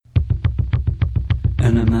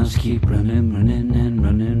the mouse keep running, running and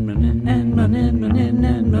running, running and running, running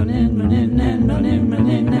and running, running and running,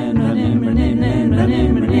 running and running, running and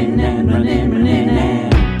running, running and running, running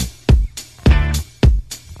and.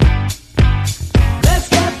 Let's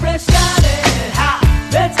get fresh started, ha!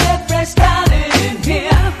 Let's get fresh started in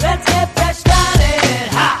here. Let's get fresh started,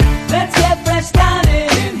 ha! Let's get fresh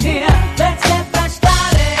started in here. Let's get fresh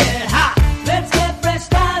started, ha! Let's get fresh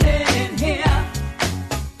started in here.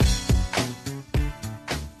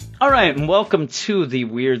 All right, and welcome to the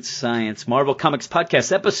Weird Science Marvel Comics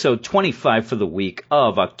Podcast, episode 25 for the week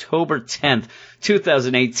of October 10th,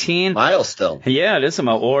 2018. Milestone. Yeah, it is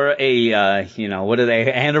or a, what are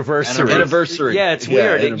they, anniversary. Anniversary. Yeah, it's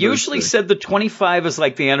weird. It usually said the 25 is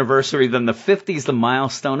like the anniversary, then the 50 is the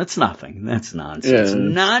milestone. It's nothing. That's nonsense. Yeah,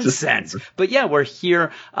 nonsense. But yeah, we're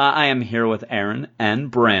here. I am here with Aaron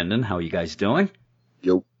and Brandon. How are you guys doing?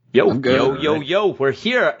 Yo. Yo, we're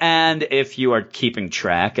here. And if you are keeping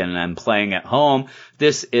track and playing at home,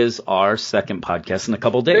 this is our second podcast in a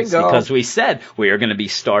couple days. Bingo. Because we said we are going to be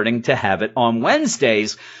starting to have it on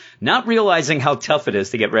Wednesdays, not realizing how tough it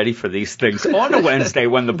is to get ready for these things on a Wednesday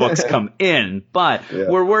when the books come in. But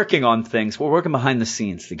we're working on things. We're working behind the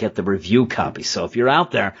scenes to get the review copy. So if you're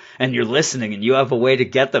out there and you're listening and you have a way to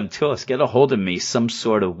get them to us, get a hold of me some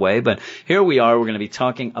sort of way. But here we are. We're going to be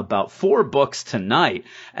talking about 4 books tonight.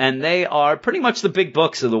 And they are pretty much the big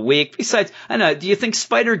books of the week. Besides, I know, do you think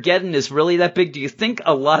Spider-Geddon is really that big? Do you think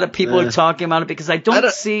a lot of people are talking about it? Because I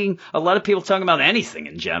don't see a lot of people talking about anything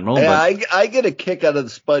in general. Yeah, I get a kick out of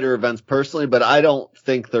the Spider events personally, but I don't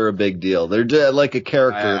think they're a big deal. They're like a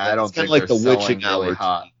character. I don't think like they're the witching selling really hour.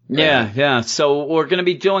 hot. Yeah. So we're going to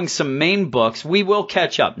be doing some main books. We will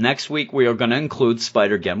catch up. Next week we are going to include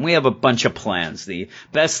Spider-Geddon. We have a bunch of plans, the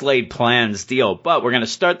best laid plans deal. But we're going to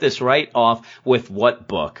start this right off with what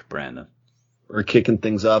book, Brandon? We're kicking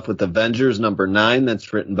things off with Avengers number 9.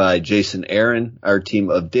 That's written by Jason Aaron, our team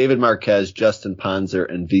of David Marquez, Justin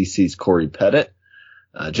Ponzer, and VC's Corey Pettit.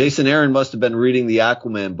 Jason Aaron must have been reading the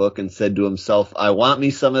Aquaman book and said to himself, I want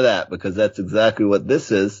me some of that, because that's exactly what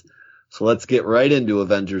this is. So let's get right into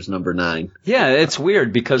Avengers number 9. Yeah, it's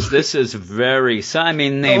weird because this is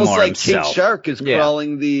Namor almost like himself. King Shark is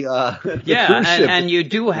crawling the cruise ship. and you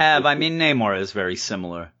do have, Namor is very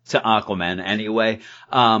similar to Aquaman anyway.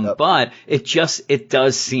 But it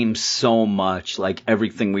does seem so much like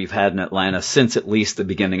everything we've had in Atlanta since at least the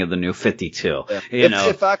beginning of the New 52. Yeah.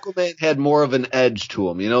 If Aquaman had more of an edge to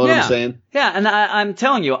him, you know what I'm saying? Yeah, and I'm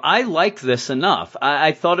telling you, I like this enough.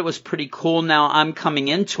 I thought it was pretty cool. Now I'm coming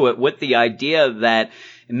into it with the idea that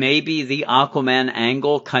maybe the Aquaman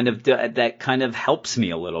angle kind of helps me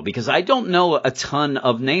a little, because I don't know a ton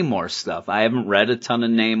of Namor stuff. I haven't read a ton of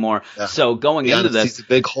Namor. Yeah. So going into this, it's a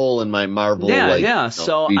big hole in my Marvel life. Yeah.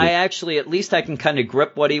 So I actually, at least I can kind of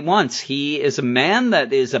grip what he wants. He is a man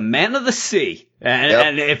that is a man of the sea.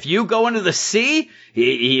 And if you go into the sea,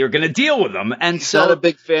 you're going to deal with them. And he's not a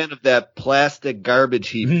big fan of that plastic garbage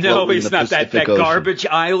heap. No, he's not that garbage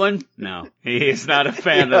island. No, he's not a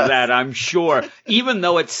fan of that, I'm sure. Even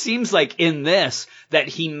though it seems like in this that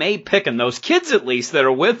he may pick, and those kids at least that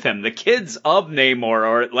are with him, the kids of Namor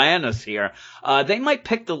or Atlantis here, they might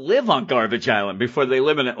pick to live on Garbage Island before they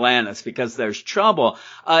live in Atlantis because there's trouble.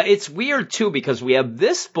 It's weird too because we have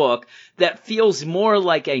this book that feels more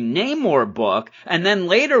like a Namor book, and then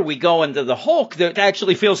later we go into the Hulk that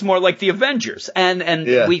actually feels more like the Avengers. And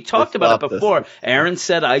we talked about it before. Aaron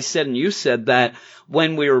said, I said, and you said that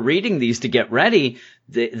when we were reading these to get ready,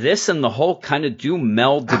 this and the Hulk kind of do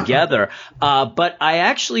meld together. But I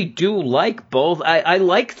actually do like both. I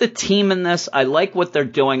like the team in this. I like what they're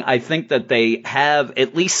doing. I think that they have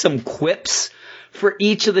at least some quips for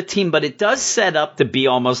each of the team, but it does set up to be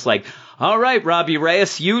almost like, all right, Robbie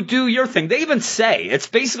Reyes, you do your thing. They even say, it's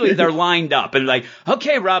basically they're lined up and like,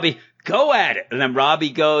 okay, Robbie, go at it. And then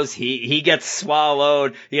Robbie goes, he gets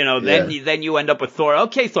swallowed, then you end up with Thor.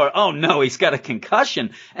 Okay, Thor. Oh no, he's got a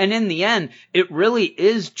concussion. And in the end, it really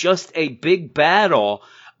is just a big battle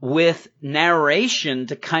with narration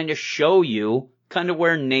to kind of show you kind of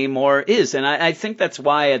where Namor is. And I think that's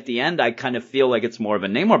why at the end I kind of feel like it's more of a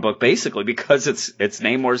Namor book, basically, because it's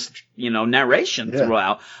Namor's, narration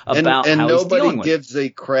throughout about and how he's dealing with it. Nobody gives a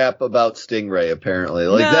crap about Stingray, apparently.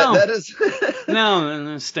 Like that is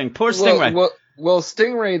No, Sting. Poor Stingray. Well,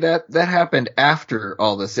 Stingray, that happened after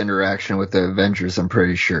all this interaction with the Avengers, I'm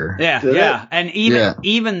pretty sure. Yeah. And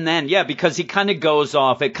even then, because he kind of goes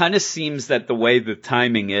off. It kind of seems that the way the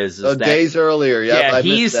timing is that days earlier. Yeah,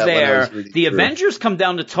 he's there. The Avengers come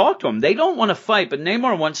down to talk to him. They don't want to fight, but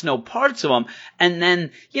Namor wants no parts of him. And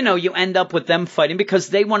then, you end up with them fighting because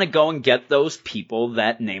they want to go and get those people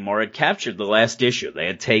that Namor had captured the last issue. They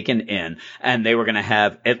had taken in, and they were going to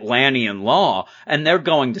have Atlantean law, and they're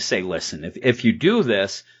going to say, listen, if you do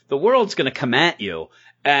this, the world's going to come at you,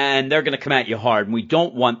 and they're going to come at you hard, and we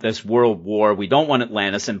don't want this world war. We don't want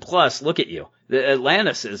Atlantis, and plus, look at you.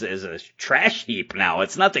 Atlantis is a trash heap now.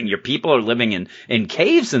 It's nothing. Your people are living in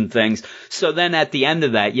caves and things. So then at the end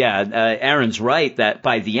of that, Aaron's right that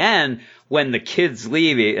by the end, when the kids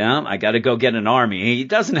leave, I got to go get an army. He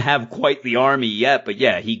doesn't have quite the army yet, but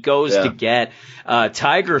he goes to get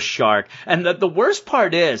Tiger Shark. And the worst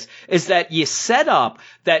part is that you set up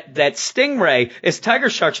that Stingray is Tiger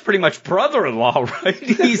Shark's pretty much brother-in-law, right?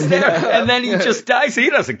 He's there, and then he just dies. He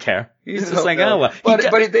doesn't care. He's just oh well.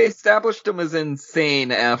 But they established him as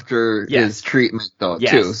insane after his treatment, though,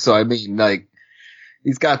 too. So I mean, like.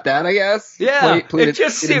 He's got that, I guess. Yeah, it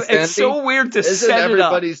just seems it's so weird to set it up.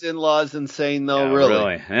 Everybody's in-laws insane, though.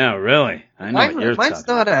 Really? Yeah, really. I know mine's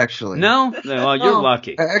not actually. No, well, you're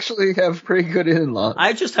lucky. I actually have pretty good in-laws.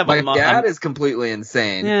 I just have my dad is completely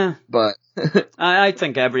insane. Yeah, but I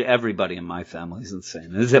think everybody in my family is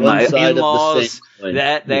insane. Is it my in-laws?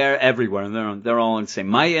 That they're everywhere. They're all insane.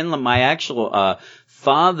 My actual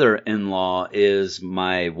father-in-law is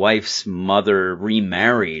my wife's mother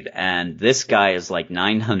remarried, and this guy is like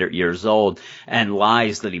 900 years old and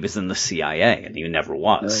lies that he was in the CIA, and he never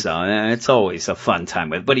was. Nice. So it's always a fun time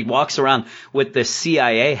with. But he walks around with this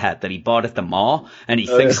CIA hat that he bought at the mall, and he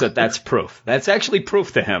thinks that that's proof. That's actually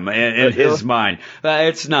proof to him in his mind.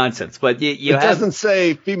 It's nonsense. But it doesn't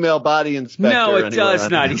say female body inspector. No, it does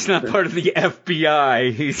not. He's not part of the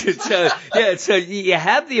FBI. So you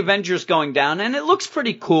have the Avengers going down, and it looks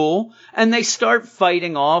pretty cool, and they start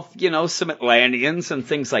fighting off, some Atlanteans and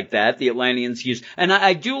things like that. The Atlanteans and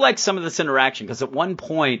I do like some of this interaction, because at one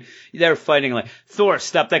point they're fighting like, Thor,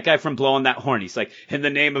 stop that guy from blowing that horn. He's like, in the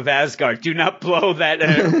name of Asgard, do not blow that.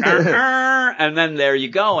 And then there you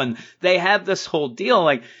go. And they have this whole deal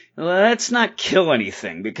like, let's not kill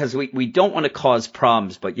anything because we don't want to cause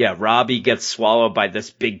problems. But Robbie gets swallowed by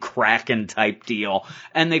this big Kraken type deal,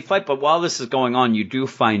 and they fight. But while this is going on, you do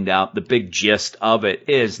find out the big gist of it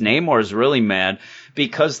is Namor is really mad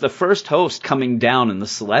because the first host coming down in the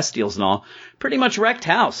Celestials and all pretty much wrecked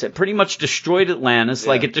house. It pretty much destroyed Atlantis,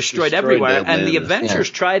 like it destroyed everywhere. And the Avengers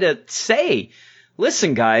try to say,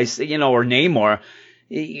 listen, guys, or Namor,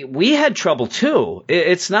 we had trouble too.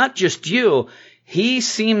 It's not just you. He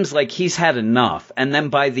seems like he's had enough. And then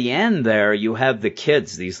by the end there, you have the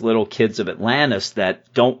kids, these little kids of Atlantis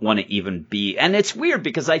that don't want to even be. And it's weird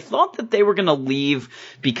because I thought that they were going to leave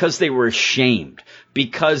because they were ashamed.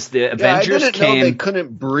 Because the Avengers I didn't know they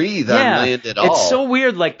couldn't breathe on land at all. It's so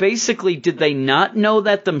weird. Like, basically, did they not know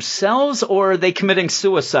that themselves, or are they committing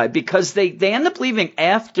suicide? Because they end up leaving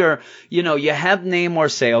after, you have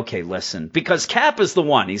Namor say, okay, listen. Because Cap is the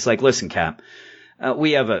one. He's like, listen, Cap.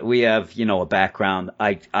 We have a background.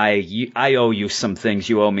 I owe you some things.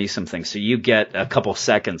 You owe me some things. So you get a couple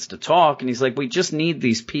seconds to talk. And he's like, we just need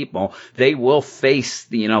these people. They will face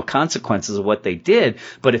the, consequences of what they did.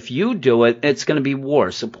 But if you do it, it's going to be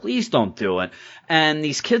war. So please don't do it. And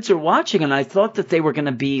these kids are watching, and I thought that they were going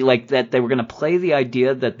to be like that. They were going to play the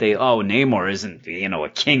idea that Namor isn't, a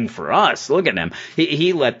king for us. Look at him.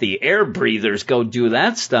 He let the air breathers go do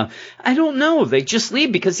that stuff. I don't know. They just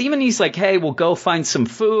leave because even he's like, hey, we'll go find some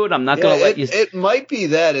food. I'm not going to let you. It might be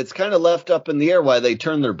that. It's kind of left up in the air why they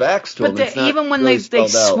turn their backs to him. But even when they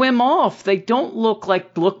swim off, they don't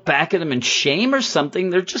look back at him in shame or something.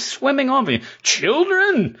 They're just swimming off.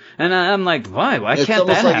 Children. And I'm like, why? Why can't that happen? It's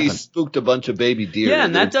almost like he spooked a bunch of baby deer. Yeah,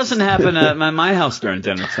 and that doesn't happen at my house during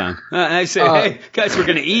dinner time. I say, hey, guys, we're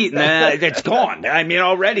going to eat, and it's gone. I mean,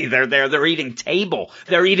 already they're eating table.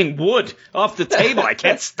 They're eating wood off the table. I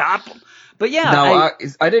can't stop them. But Now,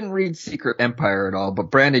 I didn't read Secret Empire at all, but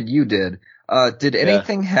Brandon, you did. Did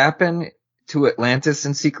anything happen to Atlantis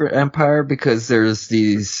in Secret Empire? Because there's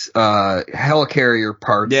these helicarrier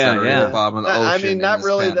parts that are at the bottom of the ocean. I mean, not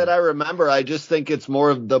really that I remember. I just think it's more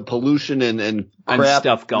of the pollution and crap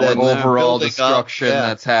stuff going overall destruction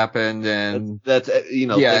that's happened, and that's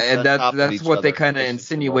that's what they kind of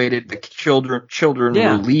insinuated the children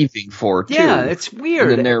were leaving for too. Yeah, it's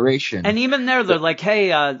weird. In the narration, and even there, they're like, "Hey,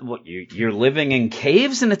 you're living in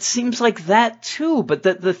caves," and it seems like that too. But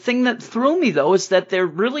the thing that threw me though is that they're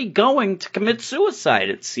really going to commit suicide,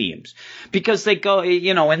 it seems. Because they go,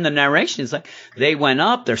 in the narration, it's like, they went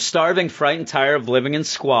up, they're starving, frightened, tired of living in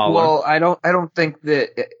squalor. Well, I don't think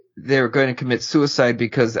that they're going to commit suicide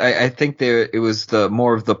because I think it was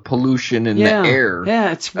more of the pollution in the air.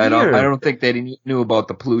 Yeah, it's weird. I don't think they knew about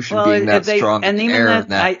the pollution being that strong in the air.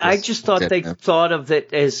 I just thought they thought of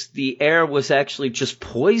it as the air was actually just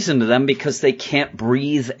poison to them because they can't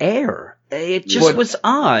breathe air. It just was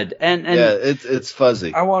odd. And yeah, it's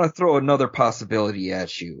fuzzy. I want to throw another possibility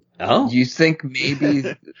at you. Oh? You think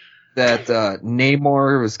maybe that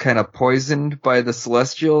Namor was kind of poisoned by the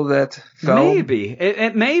Celestial that fell? Maybe.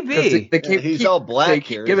 It may be. He's all black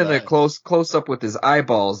here. Given a close up with his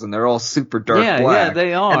eyeballs, and they're all super dark black. Yeah,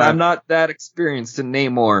 they are. And I'm not that experienced in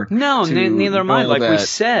Namor. No, neither am I, like we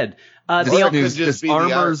said. This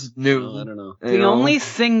armor's new. I don't know. The only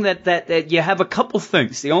thing that you have a couple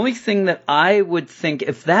things. The only thing that I would think,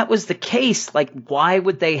 if that was the case, like, why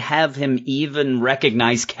would they have him even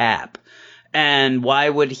recognize Cap? And why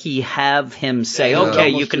would he have him say, okay,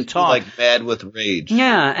 you can talk? Like mad with rage.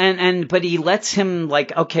 Yeah, but he lets him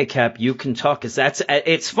like, okay, Cap, you can talk. Cause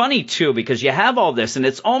it's funny too, because you have all this and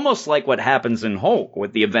it's almost like what happens in Hulk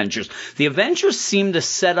with the Avengers. The Avengers seem to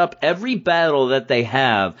set up every battle that they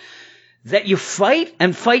have that you fight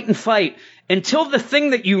and fight and fight until the thing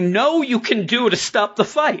that you can do to stop the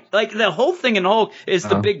fight. Like, the whole thing in Hulk is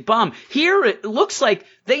the big bomb. Here, it looks like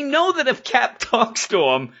they know that if Cap talks to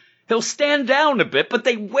him, he'll stand down a bit, but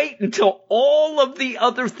they wait until all of the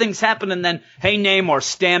other things happen and then, hey, Namor,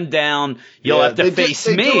 stand down. You'll have to face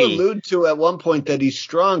me. They do allude to at one point that he's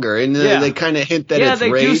stronger, and they kind of hint that it's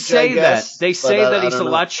rage, they do say that. They say that he's a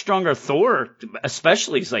know. lot stronger. Thor,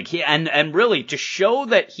 especially, is like, and really, to show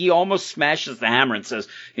that he almost smashes the hammer and says,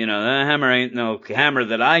 the hammer ain't no hammer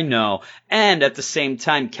that I know. And at the same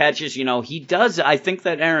time catches, he does. I think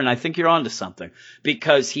that, Aaron, I think you're onto something.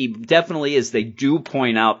 Because he definitely is. They do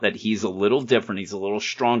point out that he's a little different. He's a little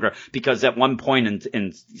stronger because at one point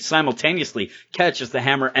and simultaneously catches the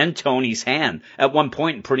hammer and Tony's hand at one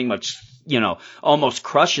point and pretty much, almost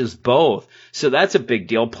crushes both. So that's a big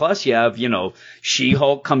deal. Plus you have,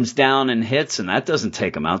 She-Hulk comes down and hits and that doesn't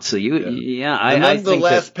take him out. So I think the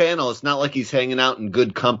last panel, it's not like he's hanging out in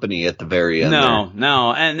good company at the very end.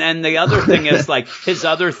 No. And the other thing is like, his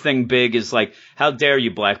other thing big is like, how dare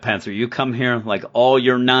you, Black Panther? You come here like all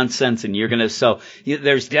your nonsense and you're going to, so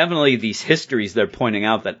there's definitely these histories they're pointing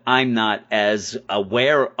out that I'm not as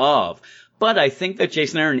aware of. But I think that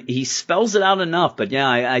Jason Aaron, he spells it out enough. But yeah,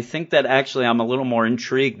 I think that actually I'm a little more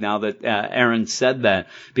intrigued now that Aaron said that,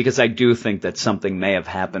 because I do think that something may have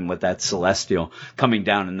happened with that Celestial coming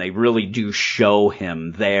down and they really do show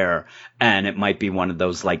him there. And it might be one of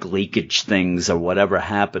those like leakage things or whatever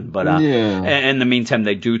happened. But in the meantime,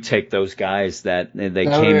 they do take those guys that they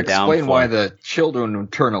came down for. Explain why the children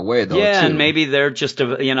would turn away, though. Yeah, too. And maybe they're just,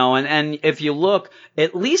 and if you look,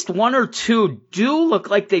 at least one or two do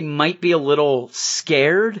look like they might be a little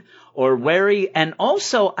scared or wary. And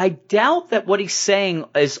also, I doubt that what he's saying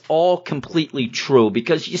is all completely true,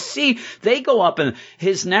 because you see, they go up and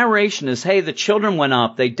his narration is, hey, the children went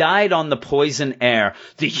up, they died on the poison air,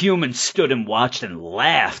 the humans stood and watched and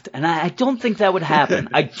laughed. And I don't think that would happen.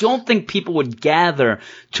 I don't think people would gather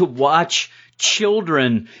to watch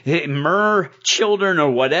children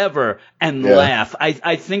or whatever and laugh.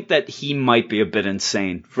 I think that he might be a bit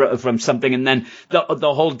insane from something. And then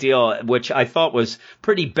the whole deal, which I thought was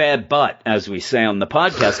pretty bad butt, as we say on the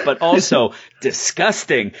podcast, but also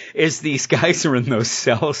disgusting, is these guys are in those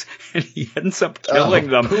cells and he ends up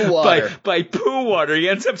killing them by poo water. He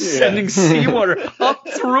ends up sending seawater up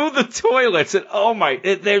through the toilets.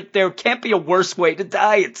 And there can't be a worse way to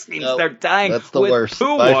die. It seems they're dying with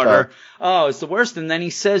poo water. Oh, it's the worst. And then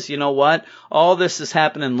he says, you know what? All this is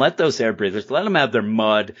happening. Let those air breathers, let them have their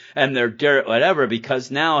mud and their dirt, whatever,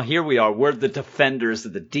 because now here we are. We're the defenders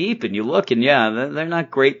of the deep. And you look and they're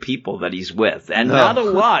not great people that he's with. And not a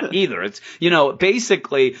lot either. It's,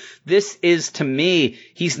 basically this is, to me,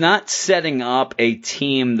 he's not setting up a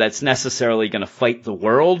team that's necessarily going to fight the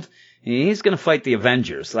world. He's going to fight the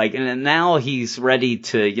Avengers, and now he's ready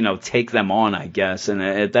to, take them on, I guess,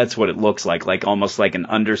 and that's what it looks like almost like an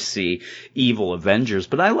undersea evil Avengers.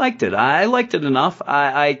 But I liked it. I liked it enough.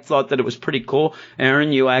 I thought that it was pretty cool.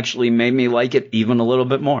 Aaron, you actually made me like it even a little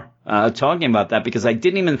bit more, talking about that, because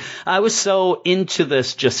I was so into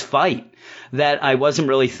this just fight that I wasn't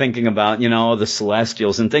really thinking about, the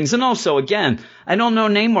Celestials and things. And also, again, I don't know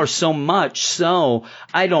Namor so much, so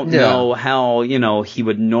I don't know how, he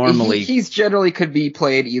would normally... He's generally could be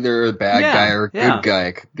played either a bad guy or a good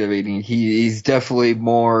guy. I mean, he's definitely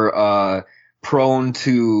more prone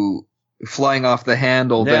to flying off the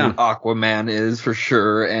handle than Aquaman is, for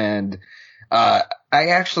sure. And I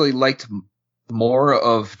actually liked more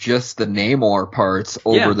of just the Namor parts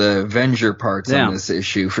over the Avenger parts in this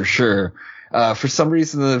issue for sure. For some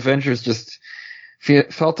reason, the Avengers just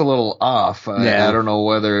felt a little off. I don't know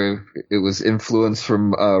whether it was influence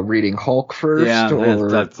from reading Hulk first,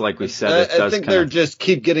 or that's like we said. I think they're just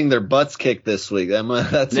keep getting their butts kicked this week.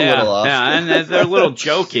 That's a little off. Yeah, and they're a little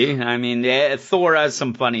jokey. I mean, Thor has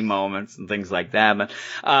some funny moments and things like that. But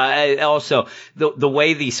also the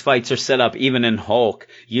way these fights are set up, even in Hulk,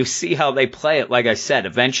 you see how they play it. Like I said,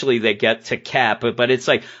 eventually they get to Cap, but it's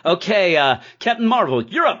like, okay, Captain Marvel,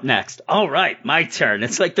 you're up next. All right, my turn.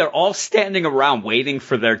 It's like they're all standing around waiting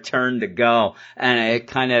for their turn to go, and it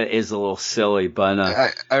kind of is a little silly, but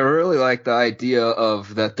I really like the idea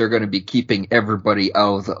of that they're going to be keeping everybody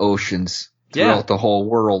out of the oceans throughout the whole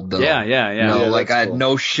world, though. Like I had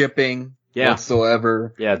no shipping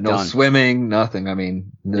whatsoever, no done. Swimming, nothing. I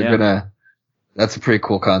mean, they're gonna. That's a pretty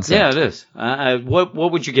cool concept. Yeah, it is. What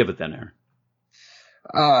would you give it then,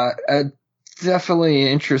 Aaron?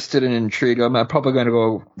 Definitely interested and intrigued. I'm probably going to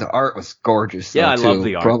go. The art was gorgeous. Yeah, I love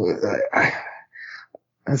the art. Probably,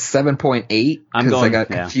 7.8 because I got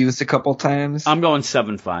confused a couple times. I'm going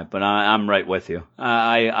 7.5, but I'm right with you.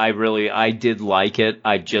 I did like it.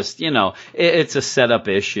 I just, it's a setup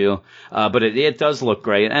issue, but it does look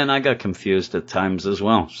great, and I got confused at times as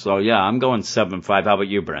well. So yeah, I'm going 7.5. How about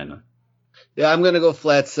you, Brandon? Yeah, I'm going to go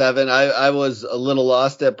flat 7. I was a little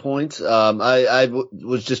lost at points. I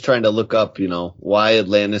was just trying to look up, why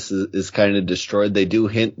Atlantis is kind of destroyed. They do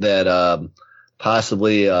hint that,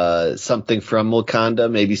 possibly something from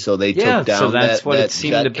Wakanda, maybe so they took down that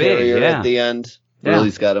jet carrier at the end.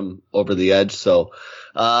 Really's got him over the edge. So,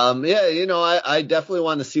 I definitely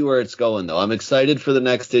want to see where it's going, though. I'm excited for the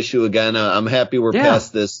next issue again. I'm happy we're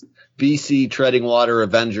past this BC treading water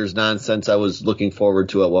Avengers nonsense I was looking forward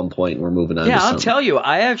to at one point, and we're moving on to I'll tell you,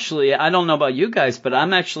 I don't know about you guys, but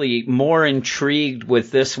I'm actually more intrigued with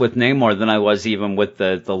this with Namor than I was even with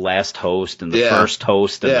the last host and the first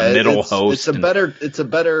host and the middle host. It's a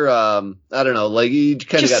better I don't know, like you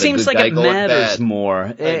kind of got a good guy going bad. Just seems like it matters more.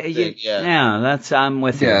 I'm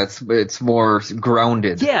with you. Yeah, it's more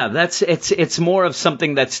grounded. Yeah, it's more of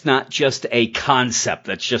something that's not just a concept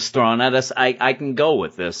that's just thrown at us. I can go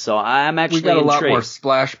with this, so I'm actually we got a intrigued. lot more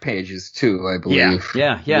splash pages too, I believe.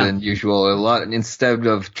 Yeah. Than usual. A lot instead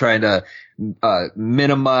of trying to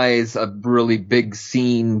minimize a really big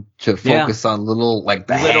scene to focus on little like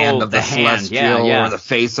the hand of the Celestial or the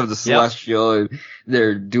face of the Celestial.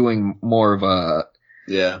 They're doing more of a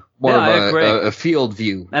a field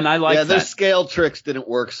view. And I like that. Their scale tricks didn't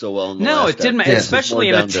work so well in the last it didn't, especially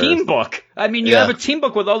in a team book. I mean, you have a team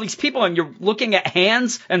book with all these people and you're looking at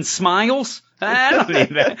hands and smiles. I don't need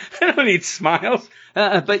that. I don't need smiles.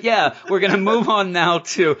 But yeah, we're going to move on now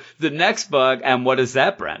to the next book. And what is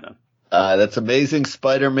that, Brandon? That's Amazing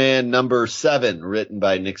Spider-Man number 7, written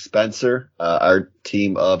by Nick Spencer. Our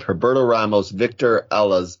team of Roberto Ramos, Victor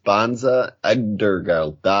Alazbanza, Edgar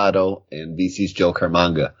Galdado, and VC's Joe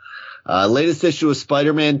Carmanga. Latest issue of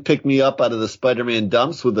Spider-Man picked me up out of the Spider-Man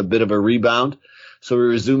dumps with a bit of a rebound. So we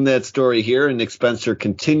resume that story here, and Nick Spencer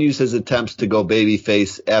continues his attempts to go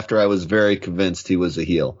babyface after I was very convinced he was a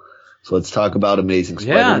heel. So let's talk about Amazing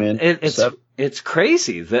Spider-Man. It's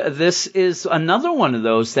crazy. This is another one of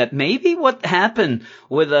those that maybe what happened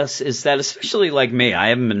with us is that, especially like me, I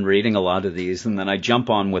haven't been reading a lot of these, and then I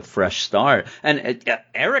jump on with Fresh Start, and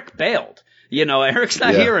Eric bailed. Eric's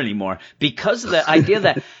not here anymore because of the idea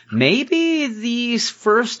that maybe these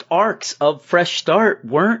first arcs of Fresh Start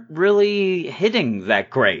weren't really hitting that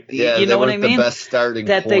great. Yeah, you know what I mean? The best starting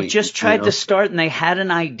that point, they just tried to start and they had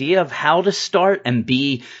an idea of how to start and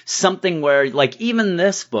be something where, like, even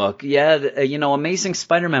this book, Amazing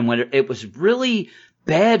Spider-Man, when it was really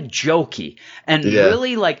bad jokey and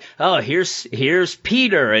really like, oh, here's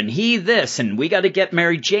Peter and he this, and we got to get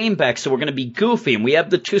Mary Jane back, so we're going to be goofy, and we have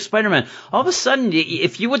the 2 Spider-Man. All of a sudden,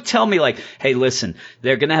 if you would tell me like, hey, listen,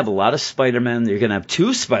 they're going to have a lot of Spider-Man, they're going to have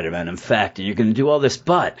 2 Spider-Man, in fact, and you're going to do all this,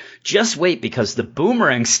 but just wait, because the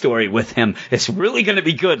Boomerang story with him is really going to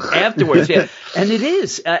be good afterwards. And it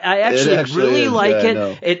is. I actually really like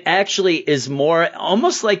it. It actually is more,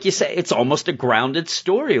 almost like you say, it's almost a grounded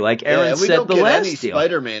story, like Aaron said the last deal.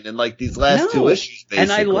 Spider-Man in like these last 2 issues, basically.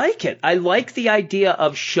 And I like it. I like the idea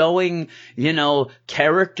of showing,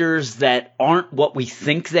 characters that aren't what we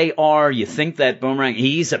think they are. You think that Boomerang,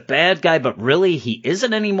 he's a bad guy, but really he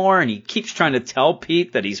isn't anymore, and he keeps trying to tell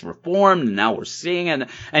Pete that he's reformed, and now we're seeing it.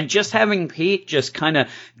 And just having Pete just kind of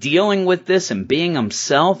dealing with this and being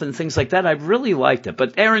himself and things like that, I really liked it.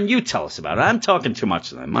 But Aaron, you tell us about it. I'm talking too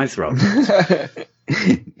much tonight. My throat.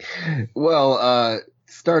 Well,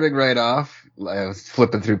 starting right off, I was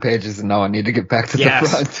flipping through pages and now I need to get back to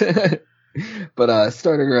the front. But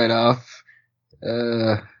starting right off,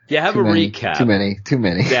 have a recap. Too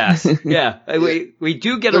many. Yes, yeah. We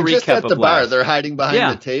do get a recap. They're just at the bar. last. They're hiding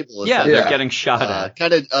behind the table. Yeah, they're getting shot at.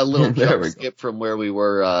 Kind of a little jump skip from where we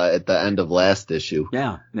were at the end of last issue.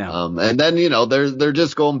 Yeah. And then they're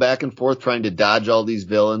just going back and forth trying to dodge all these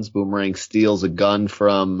villains. Boomerang steals a gun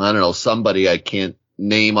from somebody I can't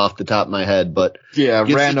name off the top of my head, but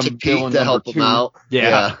random Pete to help him out.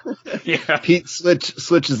 Yeah. Pete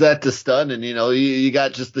switches that to stun, and you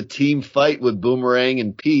got just the team fight with Boomerang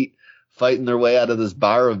and Pete fighting their way out of this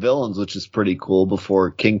bar of villains, which is pretty cool before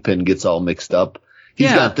Kingpin gets all mixed up. He's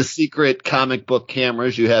got the secret comic book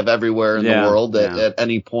cameras you have everywhere in the world at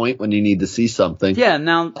any point when you need to see something. Yeah.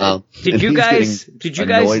 Now, did you guys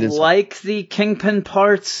like the Kingpin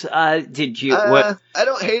parts? Did you? I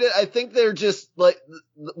don't hate it. I think they're just like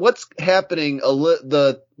what's happening.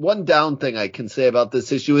 The one down thing I can say about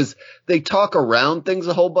this issue is they talk around things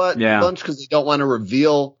a whole bunch because they don't want to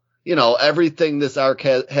reveal everything this arc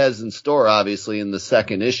has in store, obviously, in the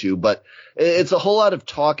second issue, but it's a whole lot of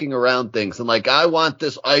talking around things. And like, I want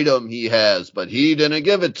this item he has, but he didn't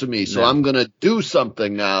give it to me, so I'm going to do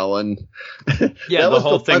something now. And the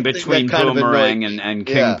whole thing between Boomerang and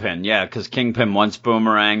Kingpin. Yeah, because Kingpin wants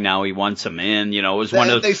Boomerang, now he wants him in. It was one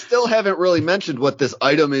of they still haven't really mentioned what this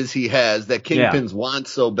item is he has that Kingpin's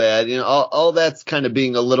wants so bad. All that's kind of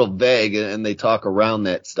being a little vague, and they talk around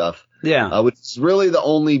that stuff. Yeah. Which is really the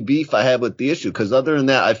only beef I have with the issue, because other than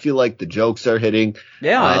that, I feel like the jokes are hitting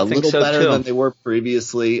I think a little so better too. than they were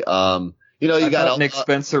previously. I thought Nick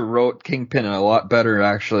Spencer wrote Kingpin a lot better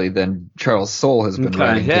actually than Charles Soule has been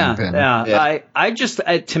writing Kingpin. Yeah. I just,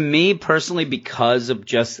 to me personally, because of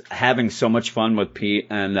just having so much fun with Pete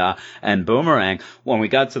and Boomerang when we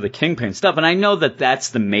got to the Kingpin stuff, and I know that that's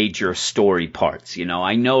the major story parts.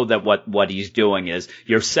 I know that what he's doing is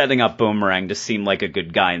you're setting up Boomerang to seem like a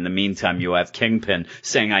good guy. In the meantime, you have Kingpin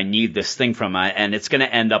saying, "I need this thing from," and it's going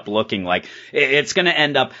to end up looking like it's going to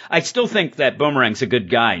end up. I still think that Boomerang's a good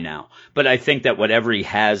guy now. But I think that whatever he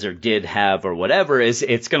has or did have or whatever it's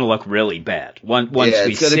going to look really bad once we see it.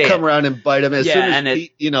 It's going to come around and bite him as soon as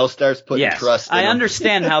Pete, starts putting trust in him. I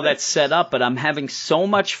understand how that's set up, but I'm having so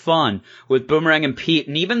much fun with Boomerang and Pete,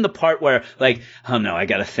 and even the part where, like, oh no, I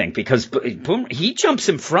got to think, because he jumps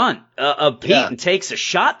in front of Pete and takes a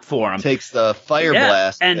shot for him. Takes the fire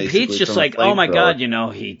blast. And Pete's just like, oh my God,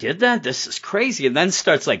 he did that? This is crazy. And then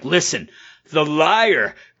starts like, listen, the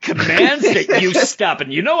liar commands that you stop,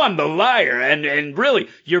 and I'm the liar, and really,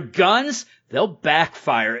 your guns, they'll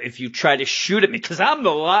backfire if you try to shoot at me, because I'm the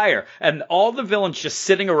liar. And all the villains just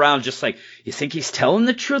sitting around just like, you think he's telling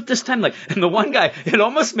the truth this time? Like, and the one guy, it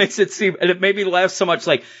almost makes it seem, and it made me laugh so much,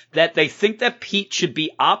 like, that they think that Pete should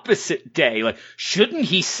be opposite day. Like, shouldn't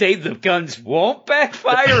he say the guns won't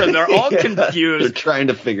backfire? And they're all confused. They're trying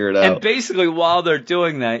to figure it out. And basically, while they're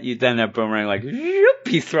doing that, you then have Boomerang like,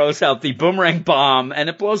 he throws out the Boomerang bomb, and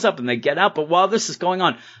it blows up, and they get out. But while this is going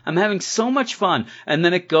on, I'm having so much fun. And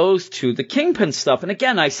then it goes to the Kingpin stuff. And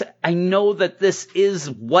again, I know that this is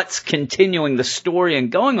what's continuing the story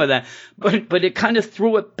and going with that, but it kind of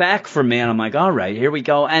threw it back for me. And I'm like, all right, here we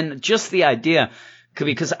go. And just the idea,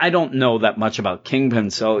 because I don't know that much about Kingpin,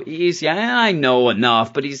 so I know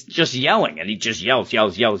enough, but he's just yelling, and he just yells.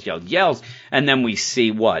 And then we see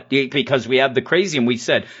what? Because we have the crazy, and we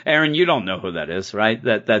said, Aaron, you don't know who that is, right?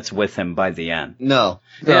 That's with him by the end. No.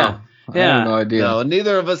 Yeah. I have no idea. No,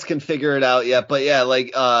 neither of us can figure it out yet, but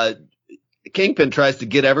Kingpin tries to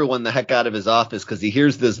get everyone the heck out of his office because he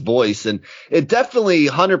hears this voice, and it definitely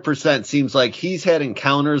 100% seems like he's had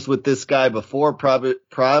encounters with this guy before, probably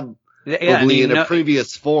in a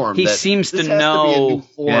previous form. He seems to know to be a new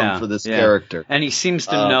form for this character, and he seems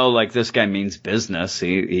to know like this guy means business.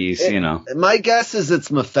 He's My guess is it's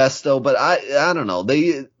Mephisto, but I don't know.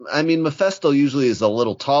 Mephisto usually is a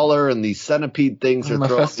little taller, and these centipede things are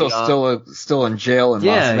Mephisto's still in jail in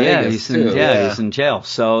Las Vegas. He's in jail.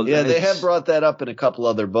 So they have brought that up in a couple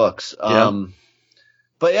other books.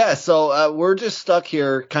 But so we're just stuck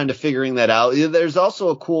here, kind of figuring that out. There's also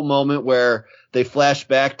a cool moment where they flash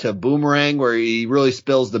back to Boomerang, where he really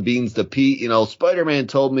spills the beans to Pete. Spider-Man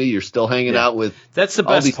told me you're still hanging out with that's the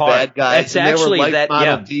all best these part. Bad guys. That's actually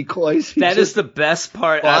decoys. That is the best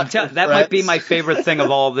part. That might be my favorite thing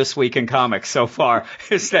of all this week in comics so far,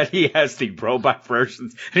 is that he has the robot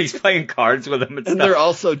versions, and he's playing cards with them and stuff. They're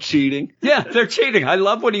also cheating. Yeah, they're cheating. I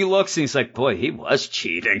love when he looks and he's like, boy, he was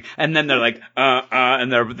cheating. And then they're like, and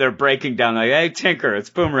they're breaking down like, hey, Tinker, it's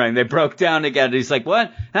Boomerang. They broke down again. And he's like,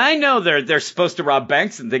 what? I know they're supposed to rob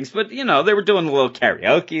banks and things, but they were doing a little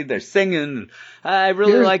karaoke. They're singing. I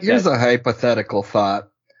really like that. Here's a hypothetical thought.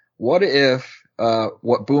 what if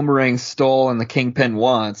what Boomerang stole and the Kingpin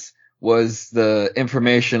wants was the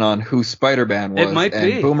information on who Spider-Man was? It might and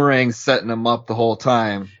be. Boomerang setting him up the whole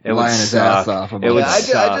time, lying his ass off. I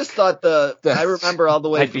just thought I remember all the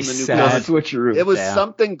way from the new switcheroo. It was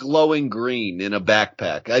something glowing green in a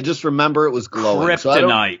backpack. I just remember it was glowing.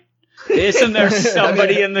 Kryptonite. Isn't there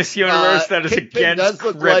somebody in this universe that is Kingpin against does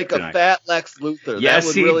look kryptonite? like a fat Lex Luthor. Yes, that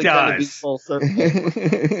would he really does. Kind of be full circle.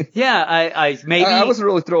 Yeah, I maybe I was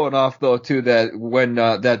really thrown off though too that when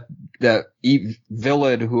that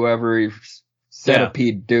villain, whoever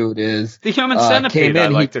centipede dude is, the human centipede, came in, I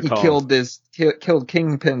like he to call killed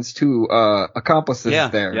Kingpin's two accomplices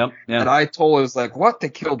there. Yep. And I totally was like, what? They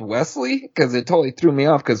killed Wesley? Because it totally threw me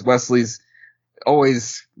off because Wesley's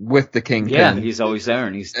always with the Kingpin. Yeah, he's always there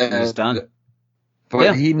and he's done.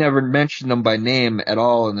 But he never mentioned him by name at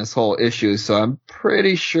all in this whole issue, so I'm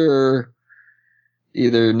pretty sure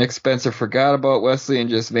either Nick Spencer forgot about Wesley and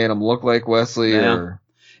just made him look like Wesley, or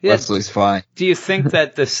Wesley's fine. Do you think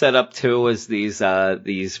that the setup too is these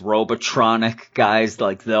Robotronic guys,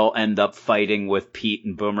 like they'll end up fighting with Pete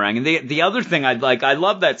and Boomerang? And the other thing I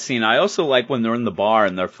love that scene. I also like when they're in the bar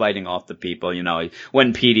and they're fighting off the people, you know,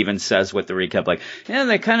 when Pete even says with the recap, like, yeah,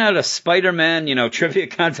 they kind of had a Spider-Man, you know, trivia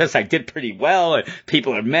contest. I did pretty well and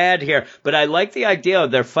people are mad here. But I like the idea of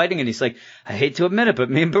they're fighting and he's like, I hate to admit it, but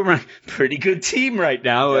me and Boomerang, pretty good team right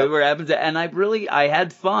now. Yep. We're having to, and I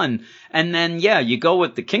had fun. And then, you go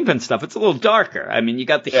with the Kingpin stuff. It's a little darker. I mean, you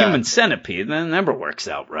got the human centipede, and that never works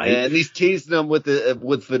out, right? Yeah, and he's teasing him with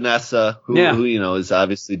Vanessa, who you know is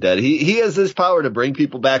obviously dead. He has this power to bring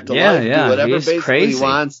people back to life, do whatever basically he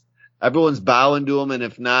wants. Everyone's bowing to him, and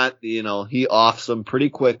if not, you know, he offs them pretty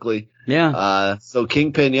quickly. Yeah. So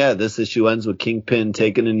Kingpin, this issue ends with Kingpin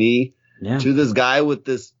taking a knee to this guy with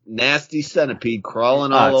this nasty centipede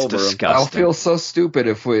crawling all over disgusting. I'll feel so stupid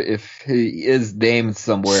if he is named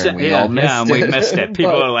somewhere and we all missed it. We missed it.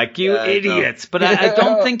 People are like, you idiots. But I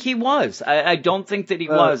don't think he was. I don't think that he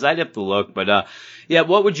was. I'd have to look. But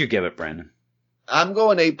what would you give it, Brandon? I'm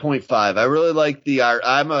going 8.5. I really like the art.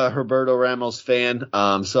 I'm a Humberto Ramos fan.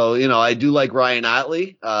 So, you know, I do like Ryan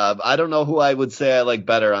Otley. I don't know who I would say I like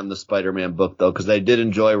better on the Spider-Man book, though, because I did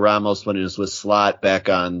enjoy Ramos when he was with Slott back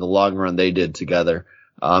on the long run they did together.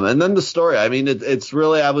 And then the story. I mean, it's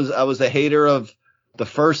really, I was a hater of the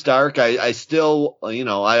first arc. I still, you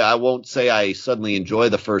know, I won't say I suddenly enjoy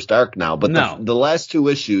the first arc now, but the last two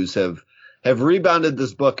issues have rebounded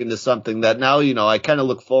this book into something that now, you know, I kind of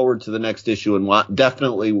look forward to the next issue and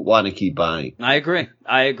definitely want to keep buying. I agree.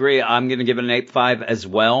 I'm going to give it an 8.5 as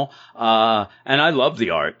well. And I love the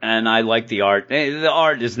art and I like the art. The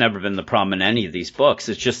art has never been the problem in any of these books.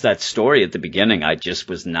 It's just that story at the beginning. I just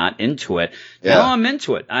was not into it. Yeah. Now I'm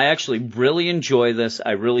into it. I actually really enjoy this.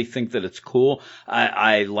 I really think that it's cool.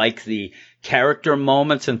 I like the character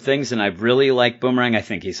moments and things, and I really like Boomerang. I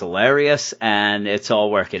think he's hilarious, and it's all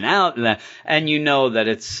working out, and you know that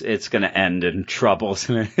it's going to end in troubles.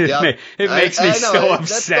 It makes me so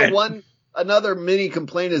upset. That's another mini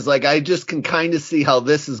complaint is like I just can kind of see how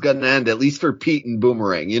this is going to end, at least for Pete and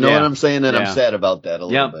Boomerang. You know what I'm saying? And I'm sad about that a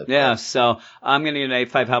little bit. Yeah, so I'm going to give an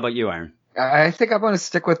 8.5. How about you, Aaron? I think I'm going to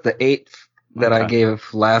stick with the 8 that I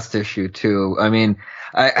gave last issue too. I mean,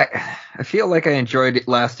 I feel like I enjoyed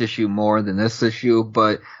last issue more than this issue,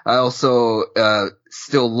 but I also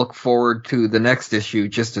still look forward to the next issue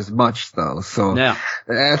just as much, though. So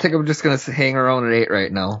I think I'm just going to hang around at 8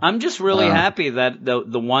 right now. I'm just really happy that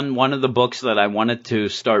the one of the books that I wanted to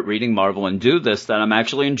start reading Marvel and do this that I'm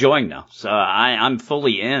actually enjoying now. So I'm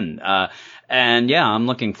fully in. And I'm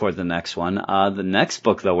looking for the next one. The next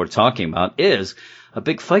book, though, we're talking about is a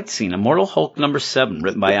big fight scene, Immortal Hulk #7,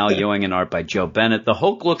 written by Al Ewing and art by Joe Bennett. The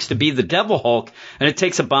Hulk looks to be the Devil Hulk, and it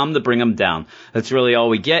takes a bomb to bring him down. That's really all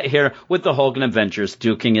we get here, with the Hulk and Avengers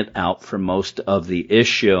duking it out for most of the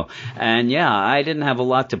issue. And I didn't have a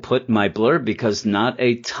lot to put in my blurb because not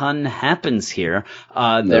a ton happens here.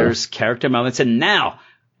 There's character moments, and now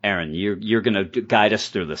Aaron, you're going to guide us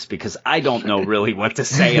through this because I don't know really what to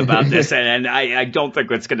say about this, and I don't think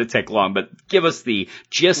it's going to take long, but give us the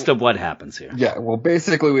gist of what happens here. Yeah, well,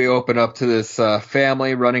 basically we open up to this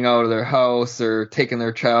family running out of their house or taking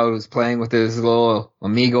their child who's playing with his little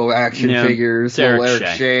Amigo action figures. Eric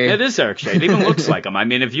Shea. It is Eric Shea. It even looks like him. I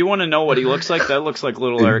mean, if you want to know what he looks like, that looks like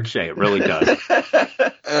little Eric Shea. It really does.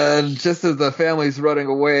 And just as the family's running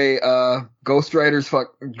away, Ghost Rider's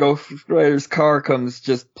car comes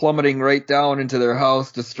just plummeting right down into their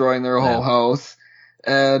house, destroying their whole house.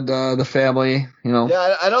 and the family,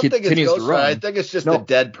 Yeah, I don't think it's Ghost Rider. I think it's just a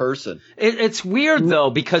dead person. It's weird though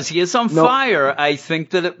because he is on fire. I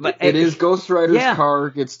think that it is Ghost Rider's car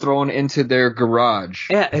gets thrown into their garage.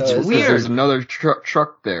 Yeah, it's weird. There's another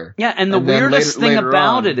truck there. Yeah, and the weirdest thing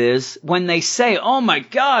about it is when they say, "Oh my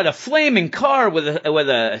God, a flaming car with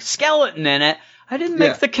a skeleton in it." I didn't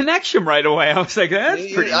make the connection right away. I was like,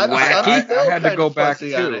 that's pretty wacky. I had to go back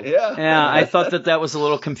too. Yeah, I thought that was a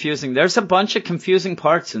little confusing. There's a bunch of confusing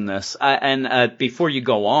parts in this. And before you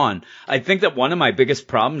go on, I think that one of my biggest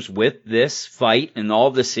problems with this fight and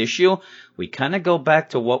all this issue, we kind of go back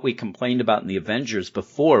to what we complained about in the Avengers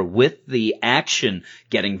before with the action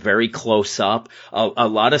getting very close up. A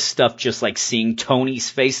lot of stuff just like seeing Tony's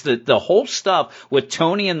face, the whole stuff with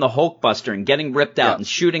Tony and the Hulkbuster and getting ripped out and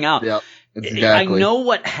shooting out. Yep. Exactly. I know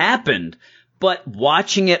what happened, but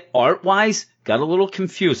watching it art-wise got a little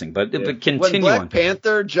confusing. But continuing. When Black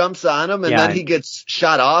Panther jumps on him and then he gets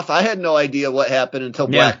shot off, I had no idea what happened until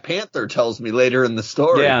Black Panther tells me later in the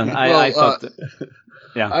story. Yeah, I thought that.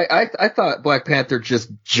 Yeah, I thought Black Panther just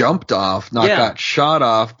jumped off, not got shot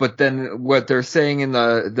off. But then what they're saying in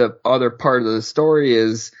the other part of the story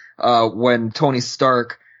is when Tony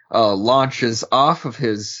Stark launches off of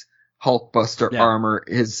his Hulkbuster armor,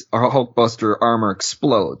 his Hulkbuster armor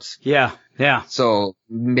explodes. Yeah. So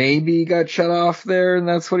maybe he got shut off there, and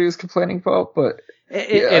that's what he was complaining about. But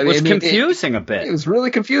it was confusing a bit. It was really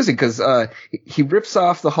confusing because he rips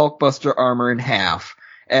off the Hulkbuster armor in half,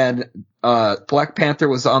 and Black Panther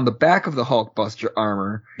was on the back of the Hulkbuster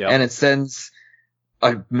armor, and it sends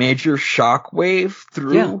a major shock wave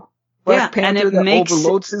through Black Panther and that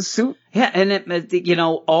overloads his suit. Yeah, and it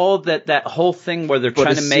all that whole thing where they're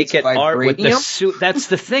trying to make it art with the suit. That's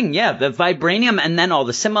the thing, the vibranium, and then all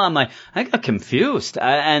the symbol. I'm like, I got confused,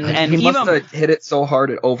 and he must have hit it so hard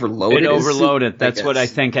it overloaded. It overloaded. That's what I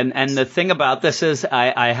think. And the thing about this is,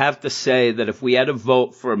 I have to say that if we had a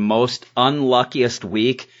vote for most unluckiest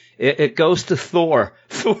week, it goes to Thor.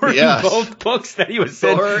 Thor in both books that he was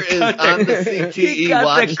in. Thor is on the CTE watch list. He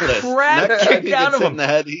got the crap kicked out of him.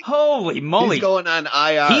 Holy moly. He's going on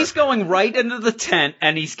IR. He's going right into the tent,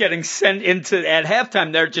 and he's getting sent into, at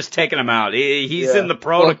halftime, they're just taking him out. He's in the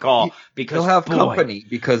protocol. Because he'll have company,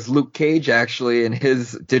 because Luke Cage actually in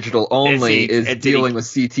his digital only is dealing with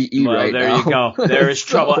CTE right now. There you go. There is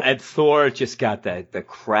trouble. And Thor just got the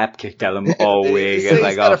crap kicked out of him all week.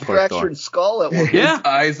 He's got a fractured skull at one point. His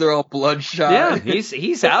eyes are all bloodshot. Yeah,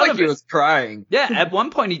 he's out of it. He was crying. Yeah, at one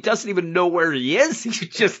point he doesn't even know where he is. He's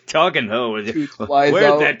just tugging. Where'd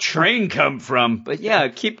that train come from? But yeah,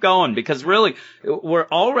 keep going, because really, we're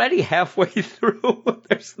already halfway through.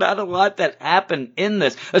 There's not a lot that happened in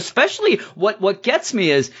this. Especially what gets me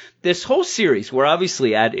is this whole series, we're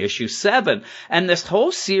obviously at issue 7, and this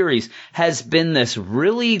whole series has been this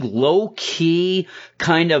really low-key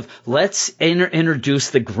kind of, let's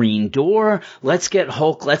introduce the Green Door, let's get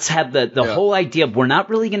Hulk, let's have the whole idea of, we're not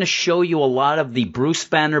really going to show you a lot of the Bruce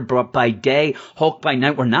Banner by day, Hulk by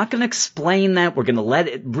night. We're not going to explain that. We're going to let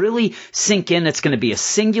it really sink in. It's going to be a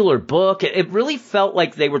singular book. It really felt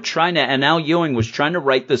like they were trying to, and Al Ewing was trying to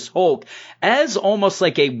write this Hulk as almost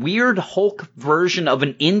like a weird Hulk version of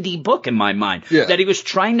an indie book in my mind. Yeah. That he was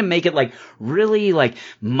trying to make it like really like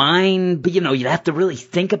mind, you'd have to really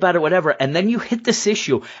think about it, whatever. And then you hit this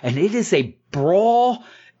issue and it is a brawl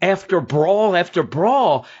after brawl after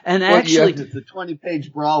brawl. And actually, it's a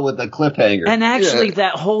 20-page brawl with a cliffhanger. And actually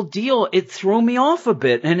that whole deal, it threw me off a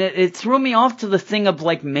bit. And it threw me off to the thing of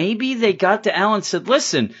like, maybe they got to Al and said,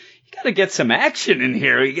 listen, you got to get some action in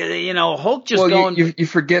here. Hulk just going. You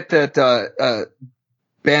forget that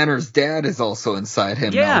Banner's dad is also inside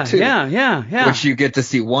him now too. Yeah. Which you get to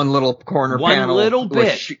see one little corner panel. One little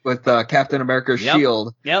bit. With Captain America's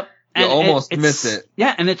shield. Yep. You almost miss it.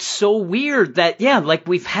 Yeah, and it's so weird that, like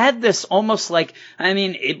we've had this almost like,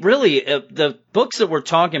 it really, the books that we're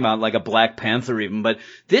talking about, like a Black Panther even, but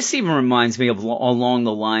this even reminds me of along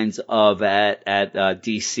the lines of at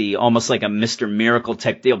DC, almost like a Mr. Miracle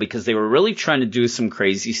type deal, because they were really trying to do some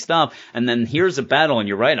crazy stuff. And then here's a battle, and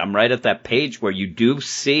you're right, I'm right at that page where you do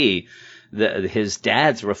see his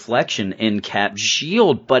dad's reflection in Cap's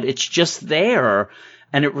shield, but it's just there.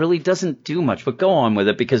 And it really doesn't do much, but go on with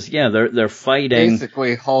it because, they're fighting.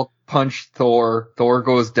 Basically, Hulk punched Thor. Thor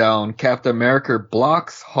goes down. Captain America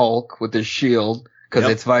blocks Hulk with his shield because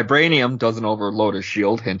it's vibranium, doesn't overload his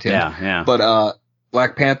shield, hint. Yeah. But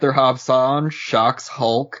Black Panther hops on, shocks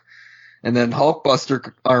Hulk, and then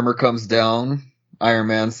Hulkbuster armor comes down, Iron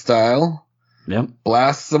Man style. Yep.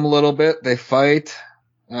 Blasts him a little bit. They fight.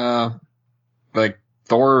 Thor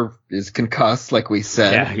is concussed, like we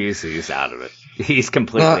said. Yeah, he's out of it. He's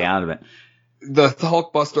completely out of it. the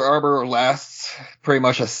Hulkbuster armor lasts pretty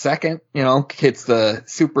much a second, hits the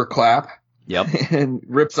super clap. Yep. And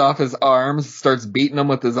rips off his arms, starts beating him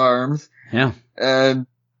with his arms. Yeah. And,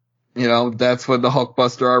 that's when the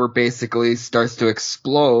Hulkbuster armor basically starts to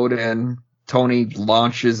explode and Tony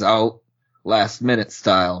launches out last minute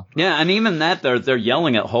style. Yeah, and even that, they're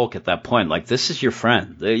yelling at Hulk at that point, like, this is your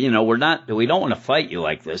friend. We don't want to fight you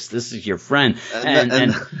like this. This is your friend.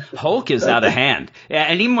 And Hulk is out of hand.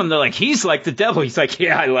 And even when they're like, he's like the devil, he's like,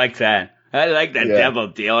 yeah, I like that. I like that devil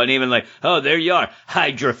deal. And even like, oh, there you are,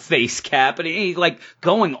 Hydra face cap. And he's like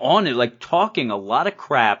going on and like talking a lot of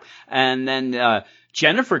crap. And then,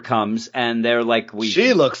 Jennifer comes and they're like,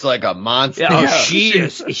 she looks like a monster. Oh,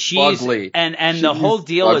 she's ugly. And the whole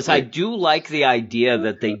deal ugly. is, I do like the idea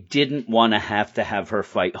that they didn't want to have her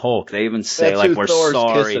fight Hulk. They even say, like, we're Thor's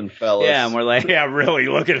sorry. Kissing, fellas. Yeah, and we're like, yeah, really,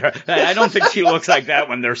 look at her. I don't think she looks like that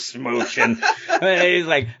when they're smooching. He's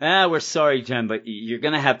like, we're sorry, Jen, but you're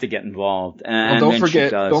going to have to get involved. And don't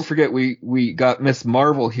forget, we got Miss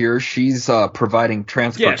Marvel here. She's providing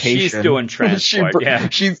transportation. Yeah, she's doing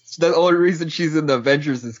transport. She's the only reason she's in the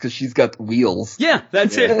Avengers is because she's got wheels. Yeah,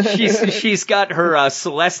 that's it. She's got her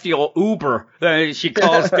celestial Uber. She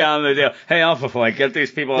calls down the deal. Hey, Alpha Flight, get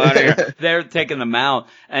these people out of here. They're taking them out.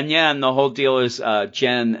 And the whole deal is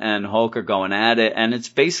Jen and Hulk are going at it. And it's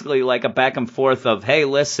basically like a back and forth of, hey,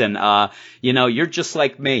 listen, you're just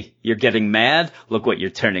like me. You're getting mad. Look what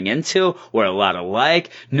you're turning into. We're a lot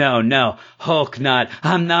alike. No, Hulk not.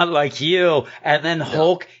 I'm not like you. And then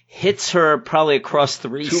Hulk hits her probably across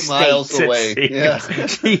 3 2 states. miles away. Yeah.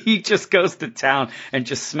 He just goes to town and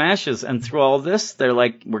just smashes. And through all this, they're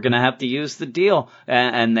like, we're going to have to use the deal.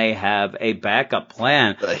 And they have a backup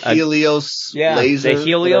plan. The Helios laser. The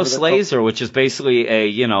Helios laser, which is basically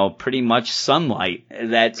a, pretty much sunlight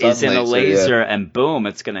that is in a laser, and boom,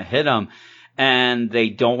 it's going to hit them. And they're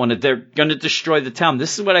going to destroy the town.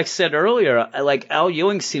 This is what I said earlier. Like, Al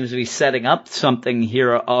Ewing seems to be setting up something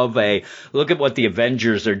here of a, look at what the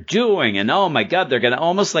Avengers are doing. And oh my God, they're going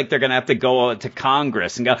to have to go to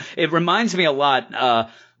Congress and go. It reminds me a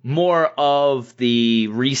lot, more of the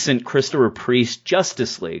recent Christopher Priest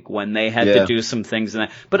Justice League when they had to do some things.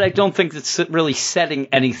 But I don't think it's really setting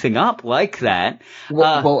anything up like that.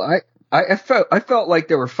 I felt like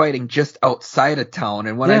they were fighting just outside of town,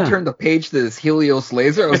 and when I turned the page to this Helios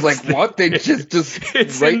laser, I was like, "What? They just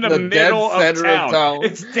it's right in the middle dead center of town.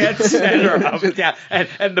 It's dead center of town."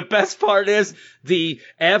 And the best part is the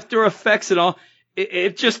after effects and all.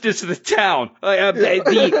 It just is the town,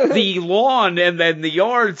 the lawn, and then the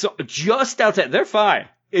yards just outside. They're fine.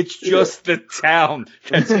 It's just the town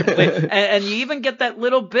that's complete. And you even get that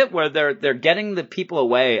little bit where they're getting the people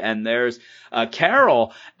away, and there's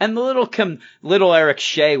Carol and the little Eric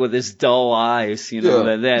Shea with his dull eyes,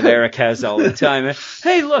 that Eric has all the time.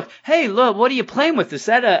 Hey, look, what are you playing with? Is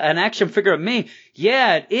that an action figure of me?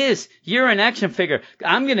 Yeah, it is. You're an action figure.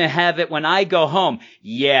 I'm going to have it when I go home.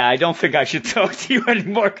 Yeah, I don't think I should talk to you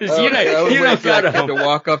anymore because you don't got to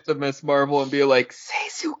walk up to Miss Marvel and be like, say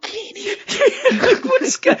zucchini.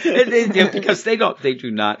 Because they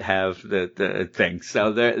do not have the thing.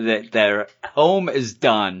 So their home is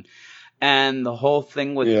done. And the whole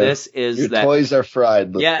thing with this is your that toys are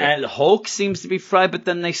fried. And Hulk seems to be fried, but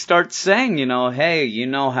then they start saying, hey, you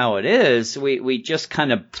know how it is. We just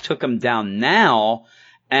kind of took him down now,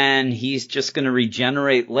 and he's just going to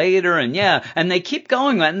regenerate later. And they keep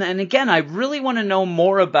going. And again, I really want to know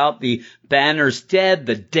more about the Banner's dead,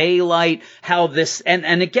 the daylight, how this,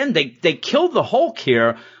 and again, they killed the Hulk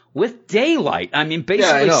here with daylight. I mean,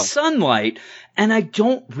 basically sunlight. And I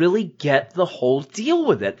don't really get the whole deal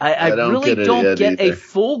with it. I really don't get a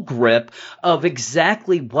full grip of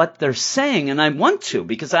exactly what they're saying, and I want to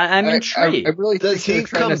because I'm intrigued. I really does he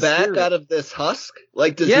come back out of this husk?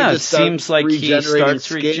 Like, does he just start seems like he starts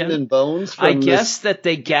skin and bones? I guess that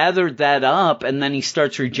they gathered that up, and then he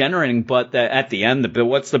starts regenerating. But at the end,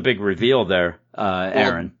 what's the big reveal there,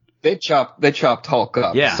 Aaron? They chopped Hulk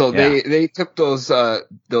up. Yeah. So they took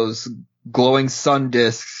those glowing sun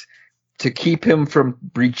discs to keep him from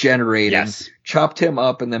regenerating, chopped him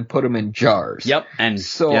up, and then put him in jars. Yep. And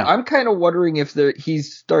so I'm kind of wondering if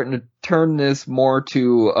he's starting to turn this more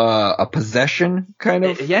to a possession kind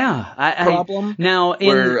of problem. Now,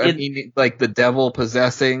 like the devil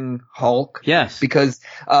possessing Hulk. Yes. Because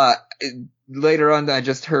later on, I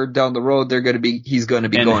just heard down the road he's going to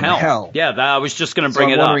be going to hell. Yeah, I was just going to bring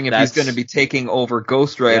it up. I'm wondering if he's going to be taking over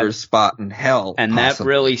Ghost Rider's spot in hell. And possibly. That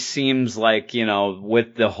really seems like,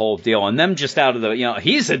 with the whole deal. And them just out of the,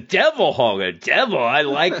 he's a devil, Hulk, a devil. I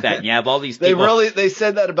like that. And you have all these people. They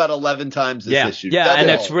said that about 11 times this issue. Yeah, devil. and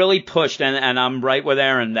it's really pushed. And I'm right with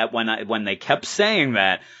Aaron that when they kept saying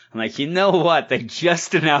that, I'm like, you know what? They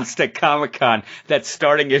just announced at Comic-Con that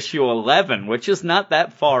starting issue 11, which is not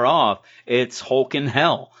that far off, it's Hulk in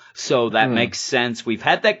Hell. So that makes sense. We've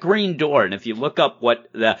had that Green Door, and if you look up what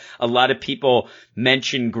a lot of people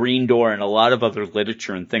mention Green Door and a lot of other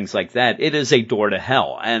literature and things like that, it is a door to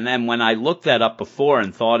hell. And then when I looked that up before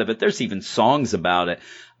and thought of it, there's even songs about it.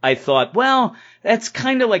 I thought, well, that's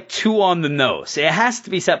kind of like too on the nose. It has to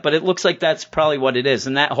be set, but it looks like that's probably what it is.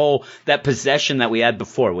 And that possession that we had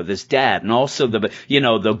before with his dad, and also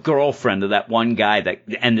the girlfriend of that one guy that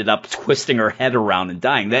ended up twisting her head around and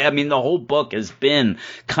dying. The whole book has been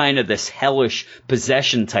kind of this hellish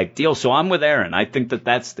possession type deal. So I'm with Aaron. I think that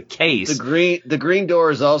that's the case. The Green Door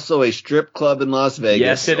is also a strip club in Las Vegas.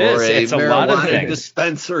 Yes, it is. It's a lot of things.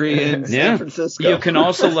 Dispensary in San Francisco. You can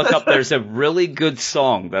also look up, there's a really good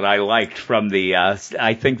song that I liked from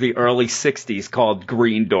I think the early 60s called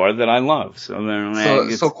Green Door that I love.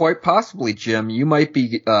 So quite possibly, Jim, you might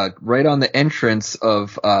be right on the entrance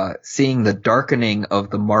of seeing the darkening of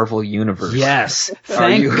the Marvel universe. Yes,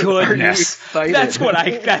 thank goodness. That's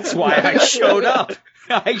why I showed up.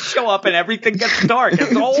 I show up and everything gets dark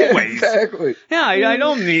as always. Exactly. Yeah, I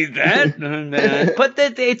don't need that. But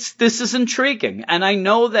this is intriguing, and I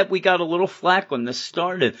know that we got a little flack when this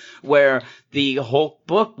started, where the Hulk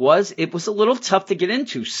book was a little tough to get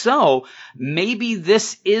into. So maybe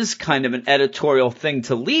this is kind of an editorial thing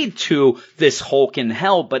to lead to this Hulk in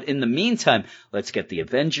Hell. But in the meantime, let's get the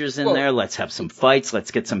Avengers in there. Let's have some fights.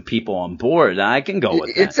 Let's get some people on board. I can go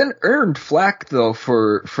with that. It's an earned flack, though,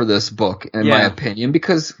 for this book, in my opinion,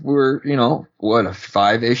 because we're,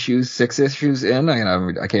 5 issues, 6 issues in? I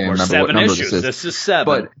can't even remember what number this is. This is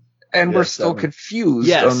 7. And we're still confused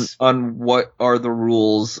on what are the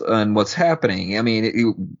rules and what's happening. I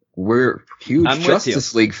mean, we're huge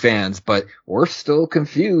Justice League fans, but we're still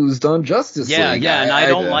confused on Justice League. Yeah, and I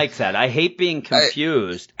don't like that. I hate being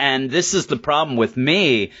confused. And this is the problem with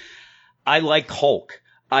me. I like Hulk.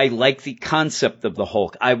 I like the concept of the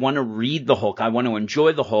Hulk. I want to read the Hulk. I want to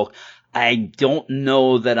enjoy the Hulk. I don't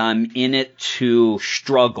know that I'm in it to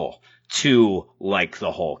struggle to like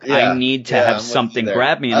the Hulk. I need to have something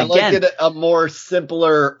grab me. And like it a more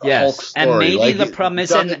simpler Hulk story. And maybe the problem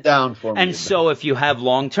is, it down for me. And so if you have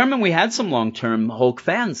long-term, and we had some long-term Hulk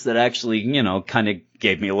fans that actually, kind of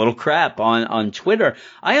gave me a little crap on Twitter.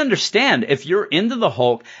 I understand if you're into the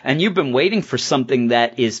Hulk and you've been waiting for something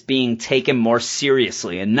that is being taken more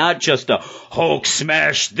seriously and not just a Hulk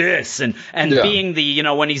smash this and being the,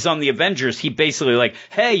 when he's on the Avengers, he basically like,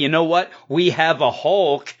 hey, you know what? We have a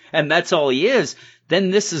Hulk and that's all he is. Then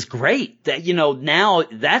this is great. That, now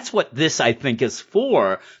that's what this I think is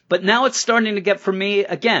for. But now it's starting to get for me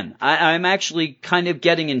again. I'm actually kind of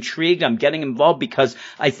getting intrigued. I'm getting involved because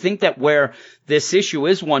I think that where this issue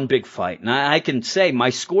is one big fight, and I can say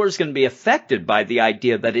my score is going to be affected by the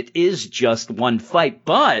idea that it is just one fight.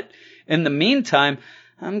 But in the meantime,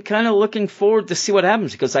 I'm kind of looking forward to see what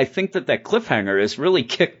happens because I think that cliffhanger is really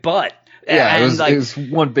kick butt. Yeah, it was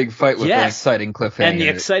one big fight with an exciting cliffhanger. And the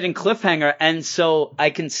exciting cliffhanger. And so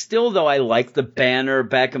I can still, though, I like the banner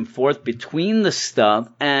back and forth between the stuff.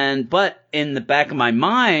 But in the back of my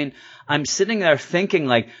mind, I'm sitting there thinking,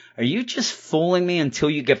 like, are you just fooling me until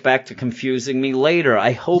you get back to confusing me later?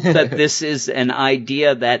 I hope that this is an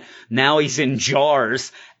idea that now he's in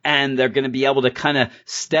jars and they're going to be able to kind of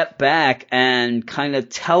step back and kind of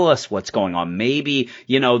tell us what's going on. Maybe,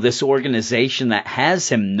 this organization that has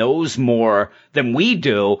him knows more than we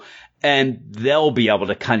do, and they'll be able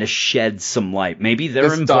to kind of shed some light. Maybe they're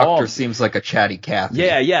involved. This doctor seems like a chatty Cathy.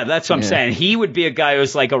 Yeah, that's what I'm saying. He would be a guy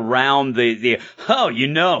who's like around we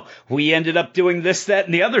ended up doing this, that,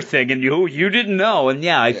 and the other thing, and you didn't know. And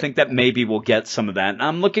I think that maybe we'll get some of that. And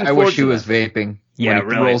I'm looking forward to I wish he was vaping. Yeah, when he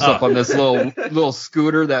really. rolls up on this little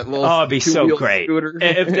scooter, that little it'd be so great. Scooter.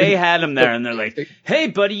 If they had him there and they're like, hey,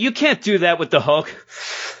 buddy, you can't do that with the Hulk.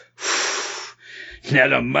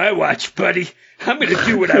 Not on my watch, buddy. I'm going to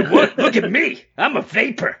do what I want. Look at me. I'm a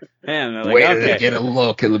vapor. And they're like, wait till they get a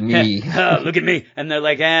look at me. Look at me. And they're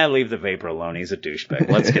like, leave the vapor alone. He's a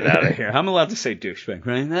douchebag. Let's get out of here. I'm allowed to say douchebag,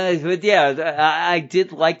 right? But I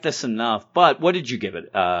did like this enough. But what did you give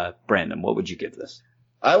it, Brandon? What would you give this?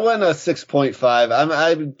 I went a 6.5.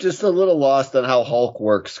 I'm just a little lost on how Hulk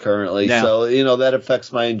works currently. Yeah. So, that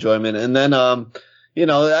affects my enjoyment. And then,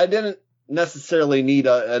 I didn't necessarily need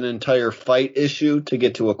an entire fight issue to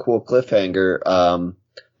get to a cool cliffhanger,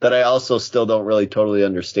 that I also still don't really totally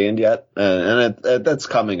understand yet. And that's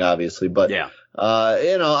coming, obviously. But,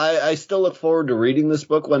 I still look forward to reading this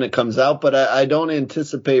book when it comes out, but I don't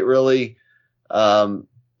anticipate really,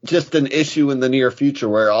 just an issue in the near future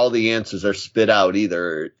where all the answers are spit out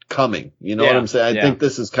either coming. You know what I'm saying? I think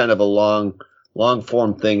this is kind of a long long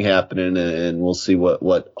form thing happening, and we'll see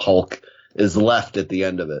what Hulk is left at the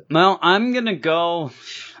end of it. Well, I'm going to go,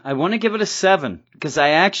 I want to give it a 7 because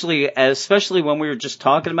I actually, especially when we were just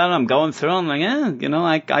talking about it, I'm going through, I'm like,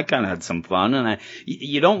 I kind of had some fun, and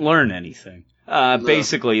you don't learn anything.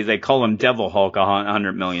 Basically, they call him Devil Hulk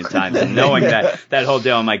 100 million times, and knowing that whole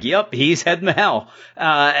deal, I'm like, yep, he's heading to hell.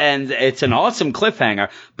 And it's an awesome cliffhanger,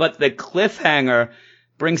 but the cliffhanger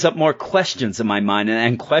brings up more questions in my mind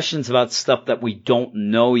and questions about stuff that we don't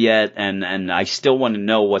know yet, and I still want to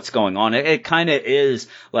know what's going on. It kind of is,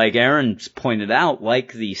 like Aaron's pointed out,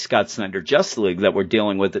 like the Scott Snyder Justice League that we're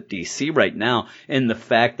dealing with at DC right now, in the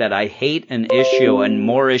fact that I hate an issue and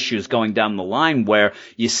more issues going down the line where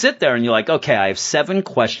you sit there and you're like, okay, I have 7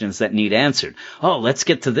 questions that need answered. Oh, let's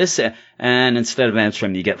get to this. And instead of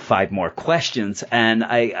answering, you get 5 more questions.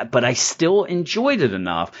 But I still enjoyed it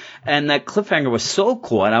enough. And that cliffhanger was so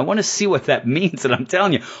cool. And I want to see what that means. And I'm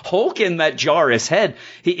telling you, Hulk in that jar, his head,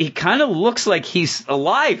 he kind of looks like he's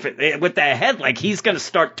alive with that head, like he's going to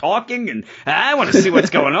start talking. And I want to see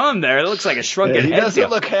what's going on there. It looks like a shrunken head. He doesn't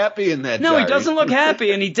look happy in that jar. No, he doesn't look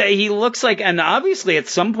happy. And he looks like, and obviously at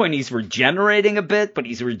some point he's regenerating a bit, but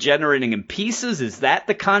he's regenerating in pieces. Is that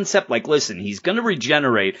the concept? Like, listen, he's going to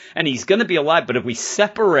regenerate and he's going to be alive, but if we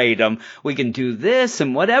separate him, we can do this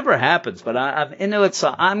and whatever happens. But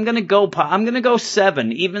I'm going to go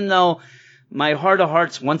 7, even though my heart of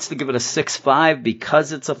hearts wants to give it a 6.5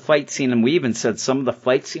 because it's a fight scene. And we even said some of the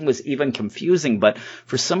fight scene was even confusing, but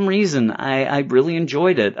for some reason, I really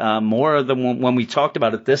enjoyed it, more than when we talked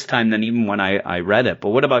about it this time than even when I read it. But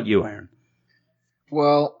what about you, Aaron?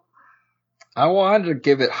 Well, I wanted to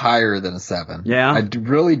give it higher than a 7. Yeah. I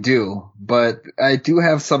really do, but I do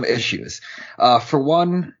have some issues. For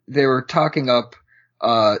one, they were talking up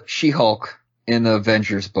She-Hulk in the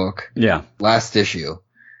Avengers book. Yeah. Last issue.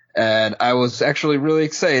 And I was actually really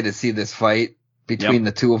excited to see this fight between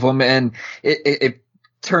the two of them, and it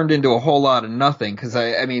turned into a whole lot of nothing, because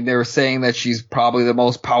I mean, they were saying that she's probably the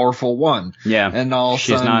most powerful one. Yeah. And all of a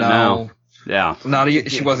she's sudden not now. Yeah.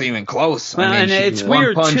 She wasn't even close. Well, I mean, and it's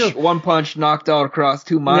weird too. One punch knocked out across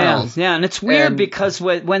 2 miles. Yeah, and it's weird because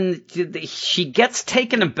when she gets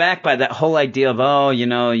taken aback by that whole idea of,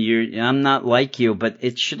 I'm not like you, but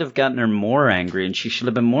it should have gotten her more angry and she should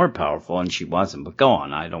have been more powerful, and she wasn't. But go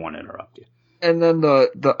on, I don't want to interrupt you. And then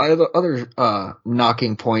the other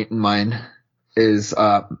knocking point in mine is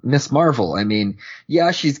Miss Marvel. I mean, yeah,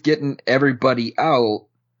 she's getting everybody out,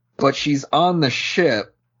 but she's on the ship.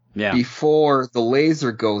 Yeah. Before the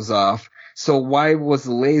laser goes off. So why was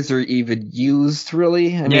the laser even used,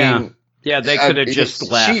 really? I mean, they could have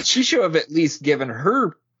just left. She should have at least given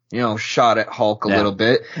her, shot at Hulk a little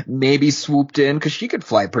bit. Maybe swooped in, because she could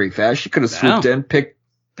fly pretty fast. She could have swooped in,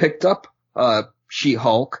 picked up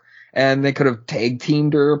She-Hulk, and they could have tag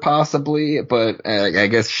teamed her possibly. But I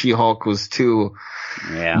guess She-Hulk was too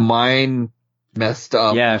mind messed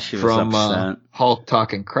up from Hulk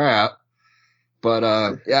talking crap. But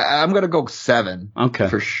I'm gonna go 7. Okay.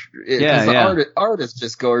 For sure. The art is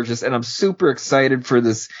just gorgeous, and I'm super excited for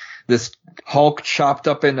this Hulk chopped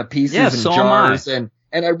up into pieces and jars, and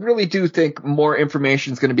I really do think more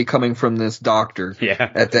information is going to be coming from this doctor.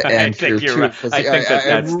 At the end here too. Right.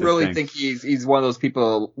 I really think he's one of those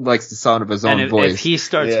people who likes the sound of his own voice. And if he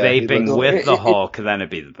starts vaping with the Hulk, then it'd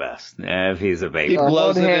be the best. Yeah, if he's a vape. He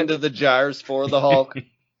blows it into the jars for the Hulk.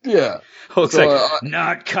 Yeah. Hulk's like,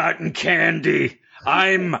 not cotton candy.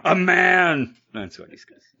 I'm a man. That's what he's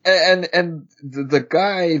going to say. And the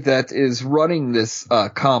guy that is running this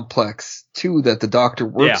complex too, that the doctor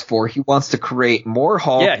works for, he wants to create more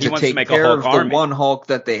Hulk to take care of the one Hulk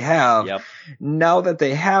that they have. Yep. Now that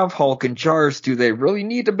they have Hulk in jars, do they really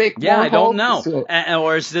need to make more Hulk? I don't know.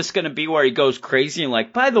 Or is this going to be where he goes crazy and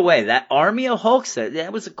like, by the way, that army of Hulks,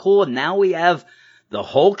 that was cool, and now we have the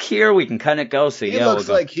Hulk here, we can kind of go. So he looks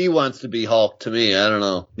like he wants to be Hulk to me. I don't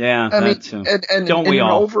know. Yeah, I mean, and don't we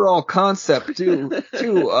all? An overall concept too.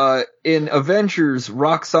 In Avengers,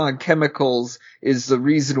 Roxxon Chemicals is the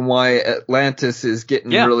reason why Atlantis is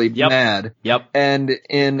getting really mad. Yep. And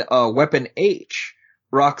in Weapon H,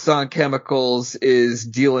 Roxxon Chemicals is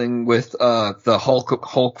dealing with the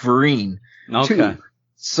Hulkverine. Okay. Too.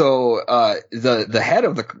 So the head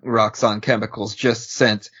of the Roxxon Chemicals just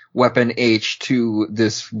sent Weapon H to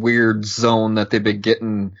this weird zone that they've been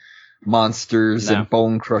getting monsters and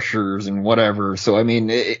bone crushers and whatever. So I mean,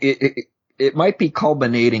 it might be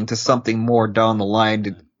culminating to something more down the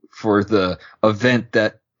line for the event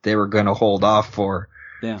that they were going to hold off for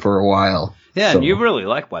a while. Yeah, and you really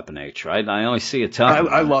like Weapon H, right? I only see it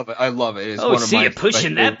talking. I love it. I love it. It's one of you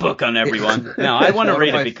pushing that book on everyone. No, I want to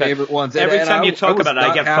read it because every time you talk about it,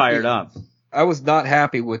 I get fired up. I was not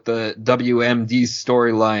happy with the WMD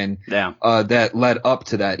storyline that led up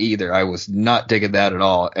to that either. I was not digging that at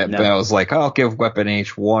all. But I was like, I'll give Weapon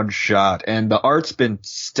H one shot. And the art's been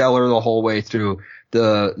stellar the whole way through.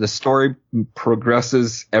 The story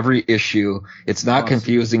progresses every issue. It's not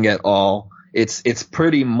confusing at all. It's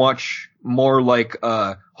pretty much more like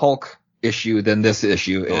a Hulk issue than this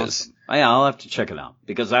issue is. Yeah, I'll have to check it out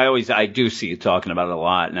because I do see you talking about it a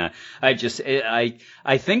lot, and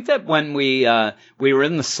I think that when we were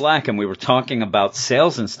in the Slack and we were talking about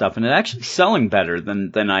sales and stuff, and it actually selling better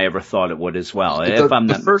than I ever thought it would as well.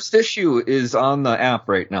 The first issue is on the app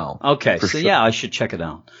right now. Okay, so sure. Yeah, I should check it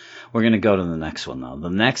out. We're going to go to the next one, though. The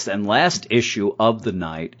next and last issue of the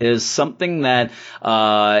night is something that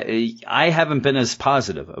I haven't been as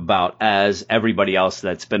positive about as everybody else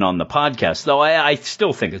that's been on the podcast, though I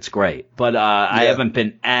still think it's great. But I haven't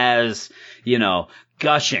been as,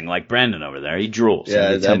 gushing like Brandon over there. He drools. Yeah,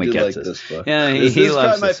 every time I he do gets like it. this book. Yeah, this he is loves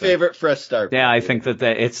probably my this favorite fresh start. Yeah, I think that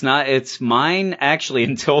it's mine actually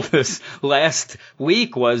until this last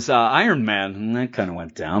week was Iron Man, and that kind of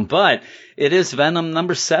went down. But it is Venom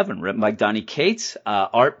number 7, written by Donny Cates,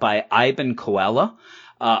 art by Ivan Coelho,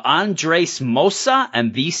 Andres Mosa,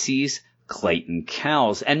 and VC's Clayton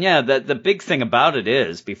Cowles. And yeah, the big thing about it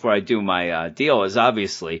is, before I do my deal, is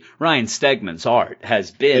obviously Ryan Stegman's art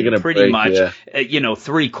has been pretty much,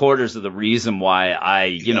 3/4 of the reason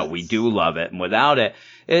why we do love it. And without it,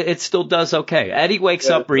 it still does okay. Eddie wakes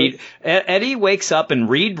up in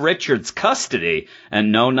Reed Richards' custody,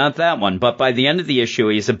 and no, not that one. But by the end of the issue,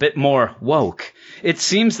 he's a bit more woke. It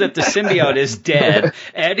seems that the symbiote is dead.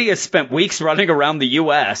 Eddie has spent weeks running around the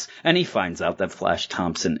U.S., and he finds out that Flash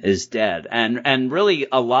Thompson is dead. And really,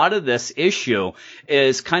 a lot of this issue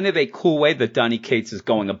is kind of a cool way that Donny Cates is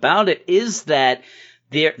going about it, is that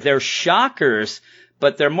they're shockers,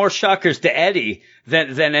 but they're more shockers to Eddie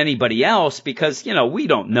than anybody else, because, we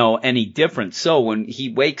don't know any different. So when he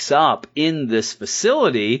wakes up in this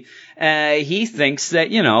facility, he thinks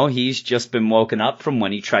that, he's just been woken up from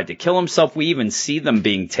when he tried to kill himself. We even see them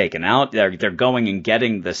being taken out. They're going and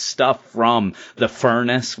getting the stuff from the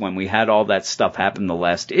furnace when we had all that stuff happen the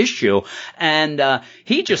last issue. And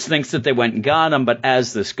he just thinks that they went and got him. But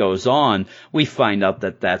as this goes on, we find out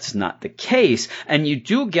that that's not the case. And you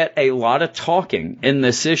do get a lot of talking in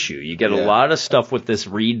this issue. You get a lot of stuff with this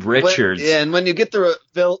Reed Richards. And when you get the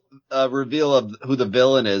reveal of who the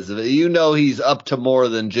villain is, he's up to more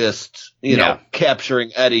than just,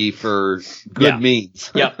 capturing Eddie for good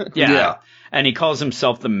means. Yeah. And he calls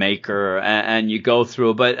himself the Maker, and you go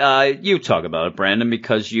through. But you talk about it, Brandon,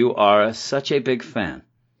 because you are such a big fan.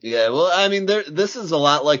 Yeah, well, I mean, this is a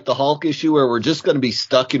lot like the Hulk issue, where we're just going to be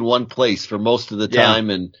stuck in one place for most of the time,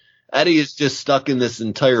 and Eddie is just stuck in this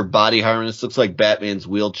entire body harness. Looks like Batman's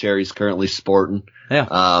wheelchair he's currently sporting.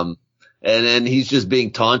 Yeah. And then he's just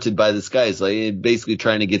being taunted by this guy. He's like basically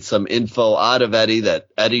trying to get some info out of Eddie that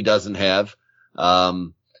Eddie doesn't have.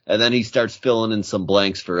 And then he starts filling in some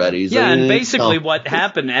blanks for Eddie. And basically what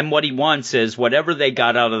happened and what he wants is whatever they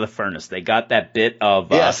got out of the furnace. They got that bit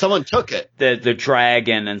of someone took it. The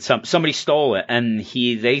dragon, and somebody stole it, and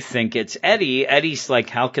they think it's Eddie. Eddie's like,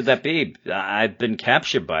 how could that be? I've been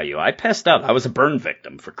captured by you. I passed out. I was a burn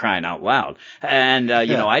victim, for crying out loud. And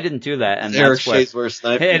I didn't do that. And Eric Shea's worst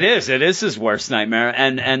nightmare. It is his worst nightmare.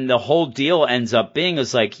 And the whole deal ends up being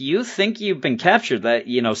is like, you think you've been captured, that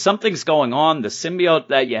something's going on. The symbiote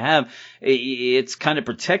that you have, it's kind of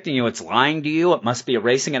protecting you. It's lying to you. It must be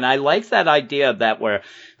erasing. And I like that idea that where,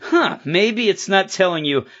 maybe it's not telling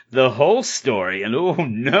you the whole story. And oh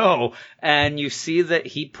no. And you see that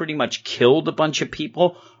he pretty much killed a bunch of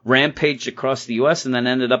people, rampaged across the U.S., and then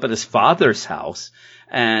ended up at his father's house.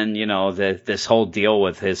 And, this whole deal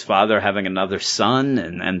with his father having another son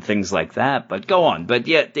and things like that. But go on. But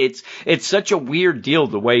yet it's such a weird deal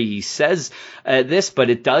the way he says this, but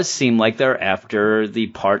it does seem like they're after the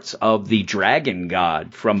parts of the dragon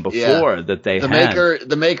god from before that they had.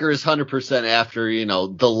 The Maker is 100% after,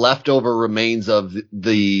 the leftover remains of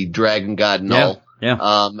the dragon god Null.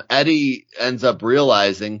 Yeah. Eddie ends up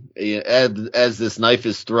realizing as this knife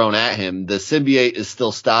is thrown at him, the symbiote is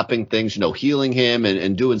still stopping things, healing him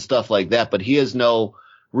and doing stuff like that, but he has no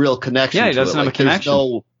real connection to it. Yeah, he doesn't have a connection.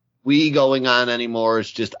 There's no we going on anymore.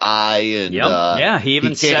 It's just I. And he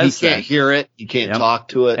even says he can't hear it. He can't talk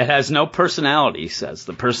to it. It has no personality, he says.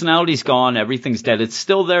 The personality's gone. Everything's dead. It's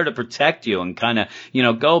still there to protect you and kind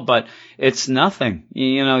of, go, but it's nothing.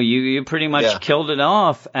 You pretty much killed it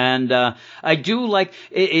off. And I do like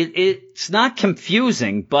it. It's not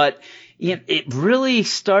confusing, but it really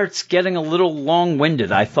starts getting a little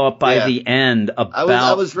long-winded, I thought, by the end about...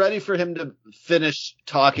 I was ready for him to finish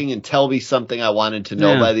talking and tell me something I wanted to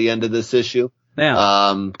know by the end of this issue.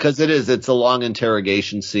 Yeah. Because it's a long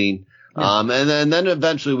interrogation scene. Yeah. And then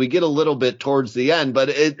eventually we get a little bit towards the end, but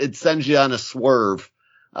it sends you on a swerve.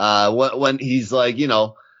 When he's like,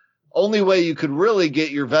 only way you could really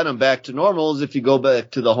get your Venom back to normal is if you go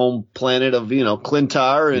back to the home planet of,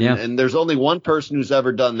 Clintar. And there's only one person who's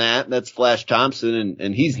ever done that. And that's Flash Thompson.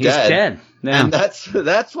 And he's dead. He's dead. Yeah. And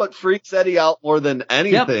that's what freaks Eddie out more than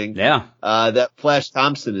anything. Yep. Yeah. That Flash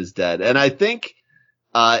Thompson is dead. And I think,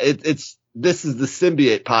 this is the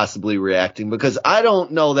symbiote possibly reacting, because I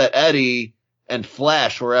don't know that Eddie and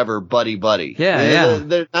Flash were ever buddy-buddy.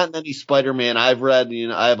 They're not in any Spider-Man I've read.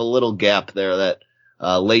 I have a little gap there that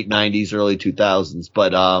late 90s, early 2000s.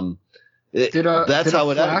 But that's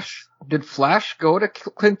how it ends. Did Flash go to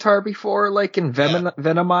Clintar before, like in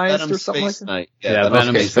Venomized or something like that? Night.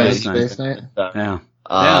 Venom Space Night.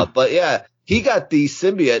 Yeah. But yeah, he got the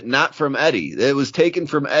symbiote not from Eddie. It was taken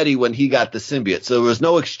from Eddie when he got the symbiote. So there was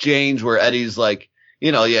no exchange where Eddie's like,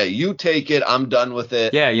 you take it, I'm done with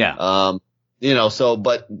it. Yeah.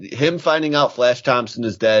 But him finding out Flash Thompson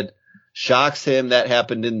is dead shocks him. That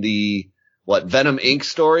happened in the Venom Inc.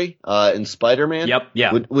 story in Spider-Man. Yep,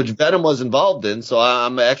 yeah. Which Venom was involved in, so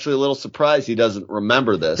I'm actually a little surprised he doesn't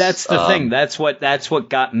remember this. That's the thing. That's what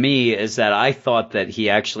got me, is that I thought that he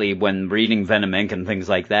actually, when reading Venom Inc. and things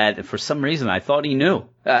like that, for some reason I thought he knew.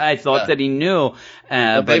 I thought that he knew.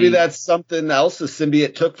 But maybe that's something else the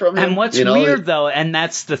symbiote took from him. And what's weird, though, and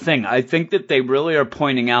that's the thing, I think that they really are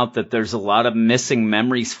pointing out that there's a lot of missing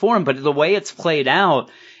memories for him, but the way it's played out,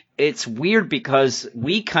 it's weird because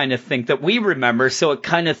we kind of think that we remember, so it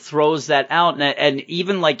kind of throws that out. And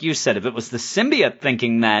even like you said, if it was the symbiote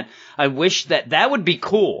thinking that, I wish that would be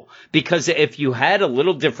cool. Because if you had a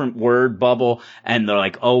little different word bubble and they're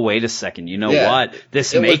like, oh, wait a second, you know what?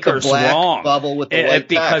 This maker's wrong. Bubble with the white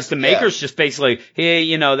because text. The maker's just basically,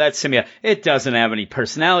 hey, that symbiote, it doesn't have any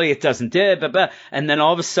personality, it doesn't blah, blah, blah. And then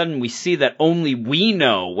all of a sudden we see that only we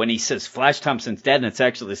know when he says Flash Thompson's dead and it's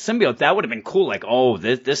actually the symbiote. That would have been cool. Like, oh,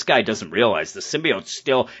 this guy doesn't realize the symbiote's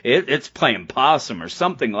still, it's playing possum or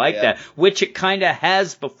something like that, which it kind of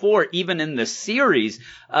has before, even in the series.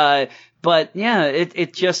 But yeah,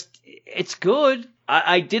 it's good.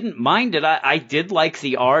 I didn't mind it. I did like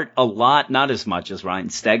the art a lot, not as much as Ryan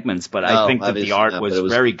Stegman's, but I think that the art was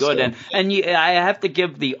very good. And I have to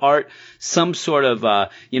give the art some sort of,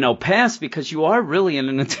 pass, because you are really in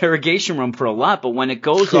an interrogation room for a lot. But when it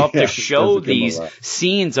goes off to show these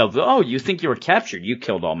scenes of, oh, you think you were captured, you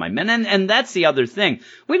killed all my men. And that's the other thing.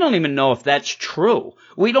 We don't even know if that's true.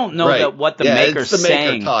 We don't know that what the maker's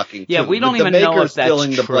saying. Talking we don't even know if that's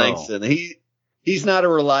filling true. The blanks in. He's not a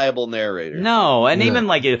reliable narrator. No, and even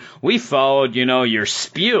like, we followed, your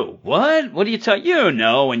spew. What? What do you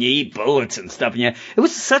tell when you eat bullets and stuff? And it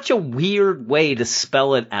was such a weird way to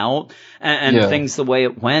spell it out and things the way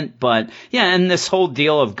it went. But and this whole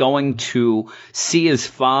deal of going to see his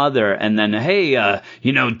father and then, hey,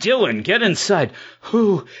 Dylan, get inside.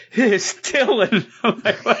 Who is Dylan? I'm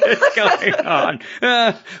like, what is going on?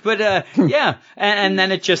 And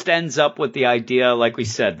then it just ends up with the idea, like we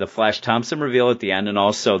said, the Flash Thompson reveal at the end, and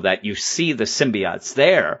also that you see the symbiote's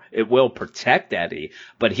there. It will protect Eddie,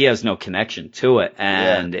 but he has no connection to it,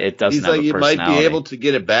 and it doesn't have a personality. You might be able to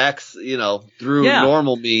get it back, through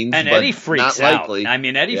normal means, and but Eddie freaks not likely. out. I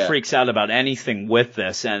mean, Eddie freaks out about anything with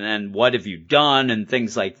this, and what have you done, and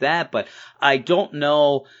things like that, but I don't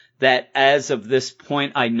know that as of this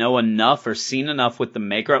point I know enough or seen enough with the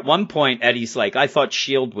Maker. At one point, Eddie's like, I thought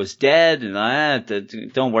S.H.I.E.L.D. was dead,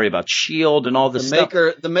 and don't worry about S.H.I.E.L.D. and all this stuff.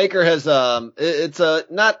 The Maker has, it's a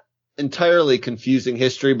not entirely confusing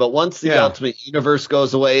history, but once the Ultimate Universe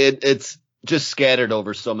goes away, it's just scattered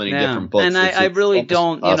over so many different books. And I really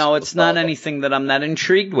don't, it's not anything that I'm that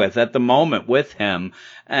intrigued with at the moment with him.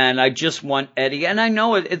 And I just want Eddie, and I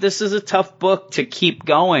know this is a tough book to keep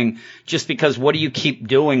going just because what do you keep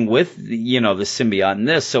doing with, the symbiote in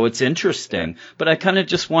this? So it's interesting, but I kind of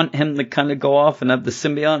just want him to kind of go off and have the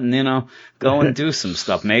symbiote and, go and do some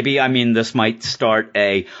stuff. Maybe, this might start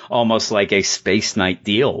almost like a Space Knight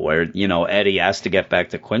deal where, Eddie has to get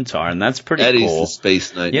back to Quintar, and that's pretty Eddie's cool. Eddie's the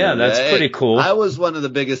Space Knight. Yeah, that's pretty cool. I was one of the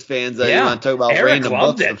biggest fans. You want to talk about Eric random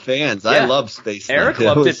books for fans. I love Space Knight. Eric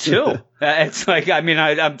loved it too. It's like,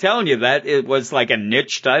 I'm telling you that it was like a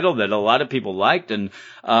niche title that a lot of people liked, and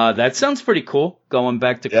that sounds pretty cool, going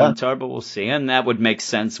back to Quintar, but we'll see. And that would make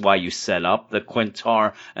sense why you set up the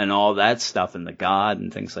Quintar and all that stuff and the god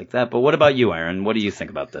and things like that. But what about you, Aaron? What do you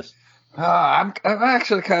think about this? I'm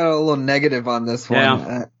actually kind of a little negative on this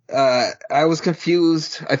one. I was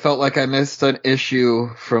confused. I felt like I missed an issue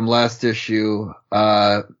from last issue.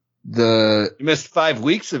 You missed 5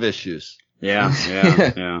 weeks of issues.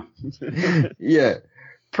 Yeah. Yeah,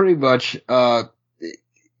 pretty much. I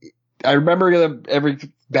remember every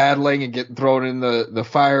battling and getting thrown in the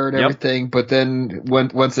fire and everything, but then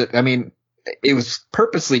it was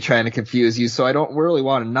purposely trying to confuse you, so I don't really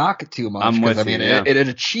want to knock it too much. It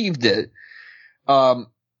achieved it. I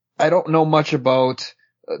don't know much about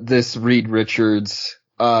this Reed Richards.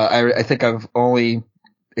 I think I've only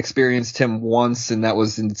experienced him once, and that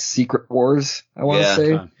was in Secret Wars, I want to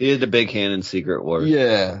say. He had a big hand in Secret Wars.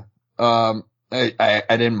 Yeah. I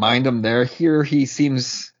didn't mind him there. Here he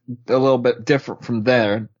seems a little bit different from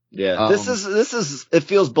there. Yeah. This is it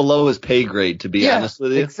feels below his pay grade, to be honest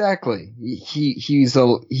with you. Exactly. He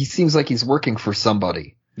seems like he's working for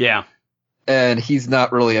somebody. Yeah. And he's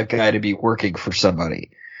not really a guy to be working for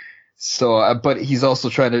somebody. So, but he's also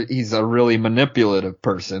he's a really manipulative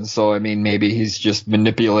person. So, I mean, maybe he's just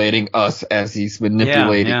manipulating us as he's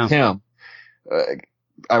manipulating him.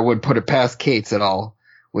 I wouldn't put it past Cates at all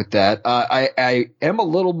with that. I am a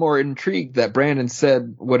little more intrigued that Brandon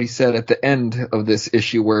said what he said at the end of this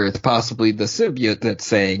issue, where it's possibly the symbiote that's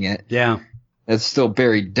saying it. Yeah. It's still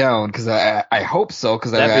buried down, because I hope so,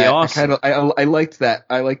 because that'd be awesome. I liked that.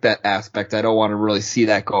 I like that aspect. I don't want to really see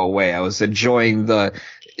that go away. I was enjoying the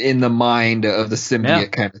in the mind of the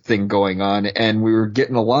symbiote kind of thing going on, and we were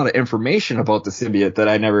getting a lot of information about the symbiote that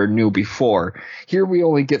I never knew before. Here we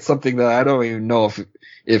only get something that I don't even know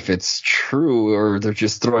if it's true, or they're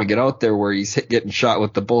just throwing it out there, where he's getting shot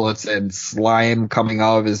with the bullets and slime coming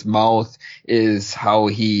out of his mouth is how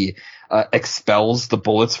he expels the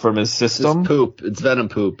bullets from his system. It's poop. It's venom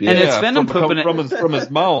poop. Yeah. And it's venom poop from his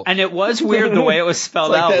mouth. And it was weird the way it was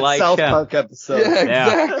spelled out. That South Park episode.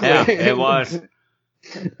 Yeah, exactly. Yeah, it was.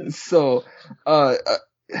 So,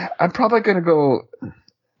 I'm probably going to go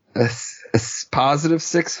a positive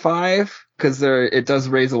 6.5, because it does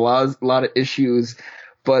raise a lot of issues,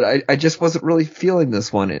 but I just wasn't really feeling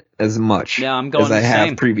this one as much as I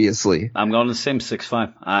have previously. I'm going the same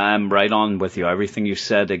 6.5. I'm right on with you. Everything you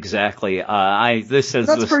said exactly. That's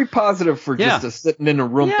very positive for just a sitting in a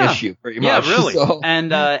room issue, pretty much. Yeah, really. So.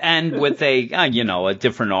 And with a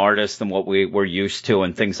different artist than what we were used to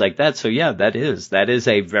and things like that. So yeah, that is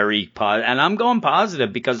a very positive, and I'm going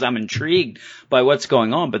positive because I'm intrigued by what's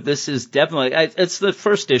going on. But this is definitely, it's the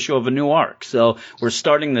first issue of a new arc. So we're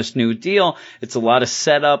starting this new deal. It's a lot of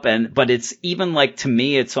setup, but it's even like, to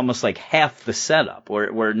me, it's almost like half the setup.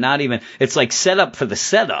 We're not even, it's like setup for the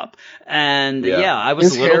setup. And I was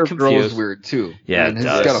his a little hair confused. Grows weird too. Yeah, and he's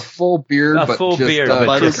got a full beard,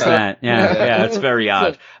 but just that. Yeah, it's very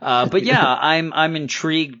odd. But yeah, I'm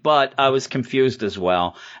intrigued, but I was confused as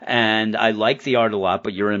well. And I like the art a lot,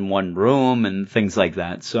 but you're in one room and things like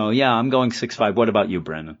that. So yeah, I'm going 6.5. What about you,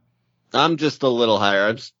 Brandon? I'm just a little higher.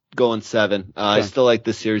 I'm just going 7. I still like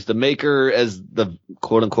the series. The Maker as the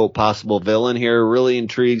quote unquote possible villain here really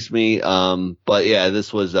intrigues me. But yeah,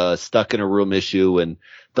 this was a stuck in a room issue, and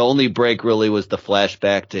the only break really was the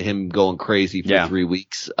flashback to him going crazy for 3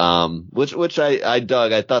 weeks. Which I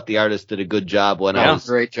dug. I thought the artist did a good job when I was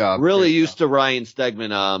great job. Really used to Ryan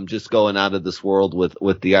Stegman, just going out of this world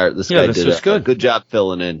with the art. This guy did a good job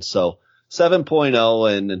filling in. So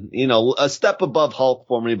 7.0, and a step above Hulk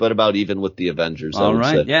for me, but about even with the Avengers. All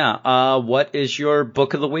right. Yeah. What is your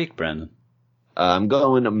book of the week, Brandon? I'm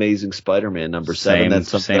going Amazing Spider-Man number 7. That's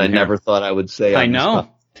something I never thought I would say. I know.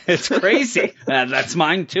 It's crazy. That's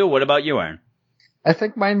mine too. What about you, Aaron? I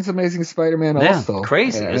think mine's Amazing Spider-Man also.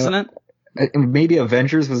 Crazy, isn't it? Maybe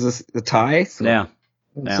Avengers was a tie. So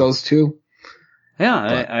those two.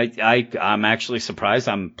 Yeah, I'm actually surprised.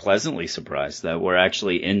 I'm pleasantly surprised that we're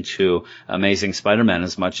actually into Amazing Spider-Man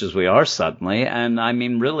as much as we are suddenly. And I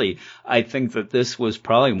mean, really, I think that this was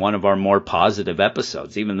probably one of our more positive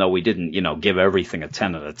episodes, even though we didn't, give everything a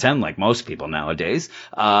 10 out of 10 like most people nowadays.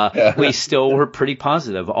 We still were pretty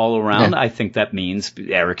positive all around. I think that means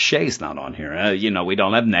Eric Shea's not on here. We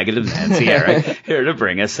don't have negative Nancy Eric here to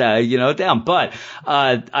bring us, down. But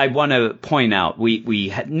I want to point out,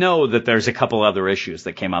 we know that there's a couple other issues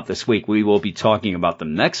that came out this week. We will be talking about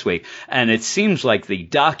them next week, and it seems like the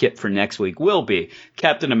docket for next week will be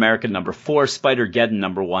Captain America number 4, Spider-Geddon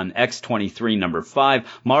number 1, X-23 number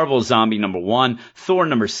 5, Marvel Zombie number 1, Thor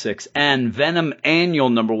number 6, and Venom Annual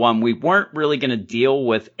number 1. We weren't really going to deal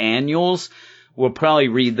with annuals we'll probably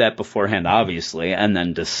read that beforehand, obviously, and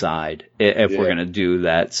then decide if we're going to do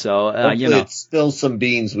that. So, it's still some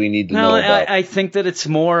beans we need to know about. I think that it's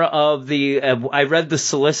more of the, I read the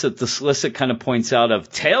solicit. The solicit kind of points out of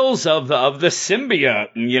tales of the symbiote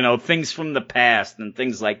and, things from the past and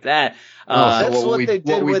things like that. That's what we've been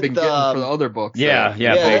getting for the other books. Yeah,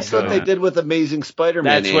 that's what they did with Amazing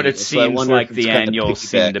Spider-Man. That's what it seems like the annuals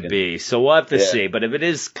seem to be. So we'll have to see. But if it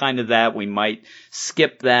is kind of that, we might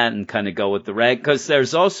skip that and kind of go with the reg. Because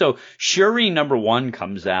there's also Shuri #1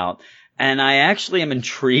 comes out. And I actually am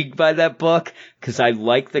intrigued by that book because I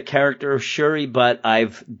like the character of Shuri, but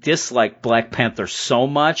I've disliked Black Panther so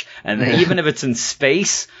much. And even if it's in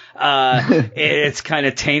space, it's kind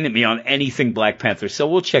of tainted me on anything Black Panther. So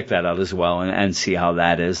we'll check that out as well and see how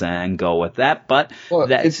that is and go with that. But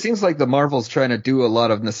it seems like the Marvel's trying to do a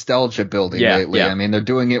lot of nostalgia building lately. Yeah. I mean, they're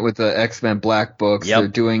doing it with the X-Men Black books. Yep. They're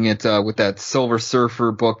doing it with that Silver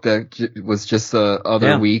Surfer book that was just the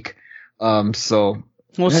other week. So...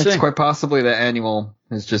 We'll see. It's quite possibly the annual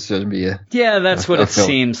is just going to be that's what it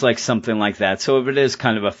seems like, something like that. So if it is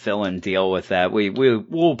kind of a fill-in deal with that,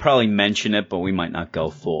 we'll probably mention it, but we might not go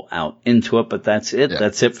full out into it. But that's it. Yeah.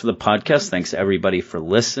 That's it for the podcast. Thanks everybody for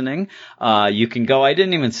listening. You can go. I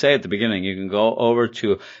didn't even say at the beginning. You can go over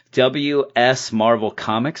to WS Marvel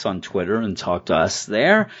Comics on Twitter and talk to us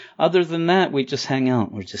there. Other than that, we just hang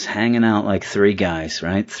out. We're just hanging out like three guys,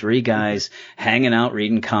 right? Three guys hanging out,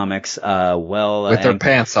 reading comics. With our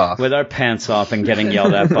pants off. With our pants off and getting yelled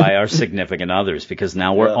at by our significant others because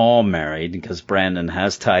now we're all married because Brandon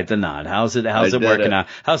has tied the knot. How's it working out?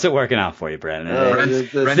 How's it working out for you, Brandon?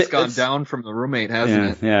 Rent's gone down from the roommate,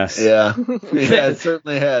 hasn't it? Yes. Yeah. It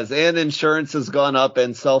certainly has. And insurance has gone up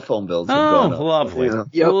and cell phone bills have gone up. Lovely.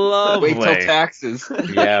 Yep. Lovely. Wait till taxes.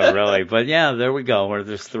 Yeah, really. But there we go. Where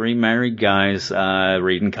there's three married guys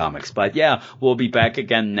reading comics. But we'll be back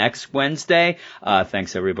again next Wednesday.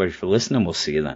 Thanks everybody for listening. We'll see you then.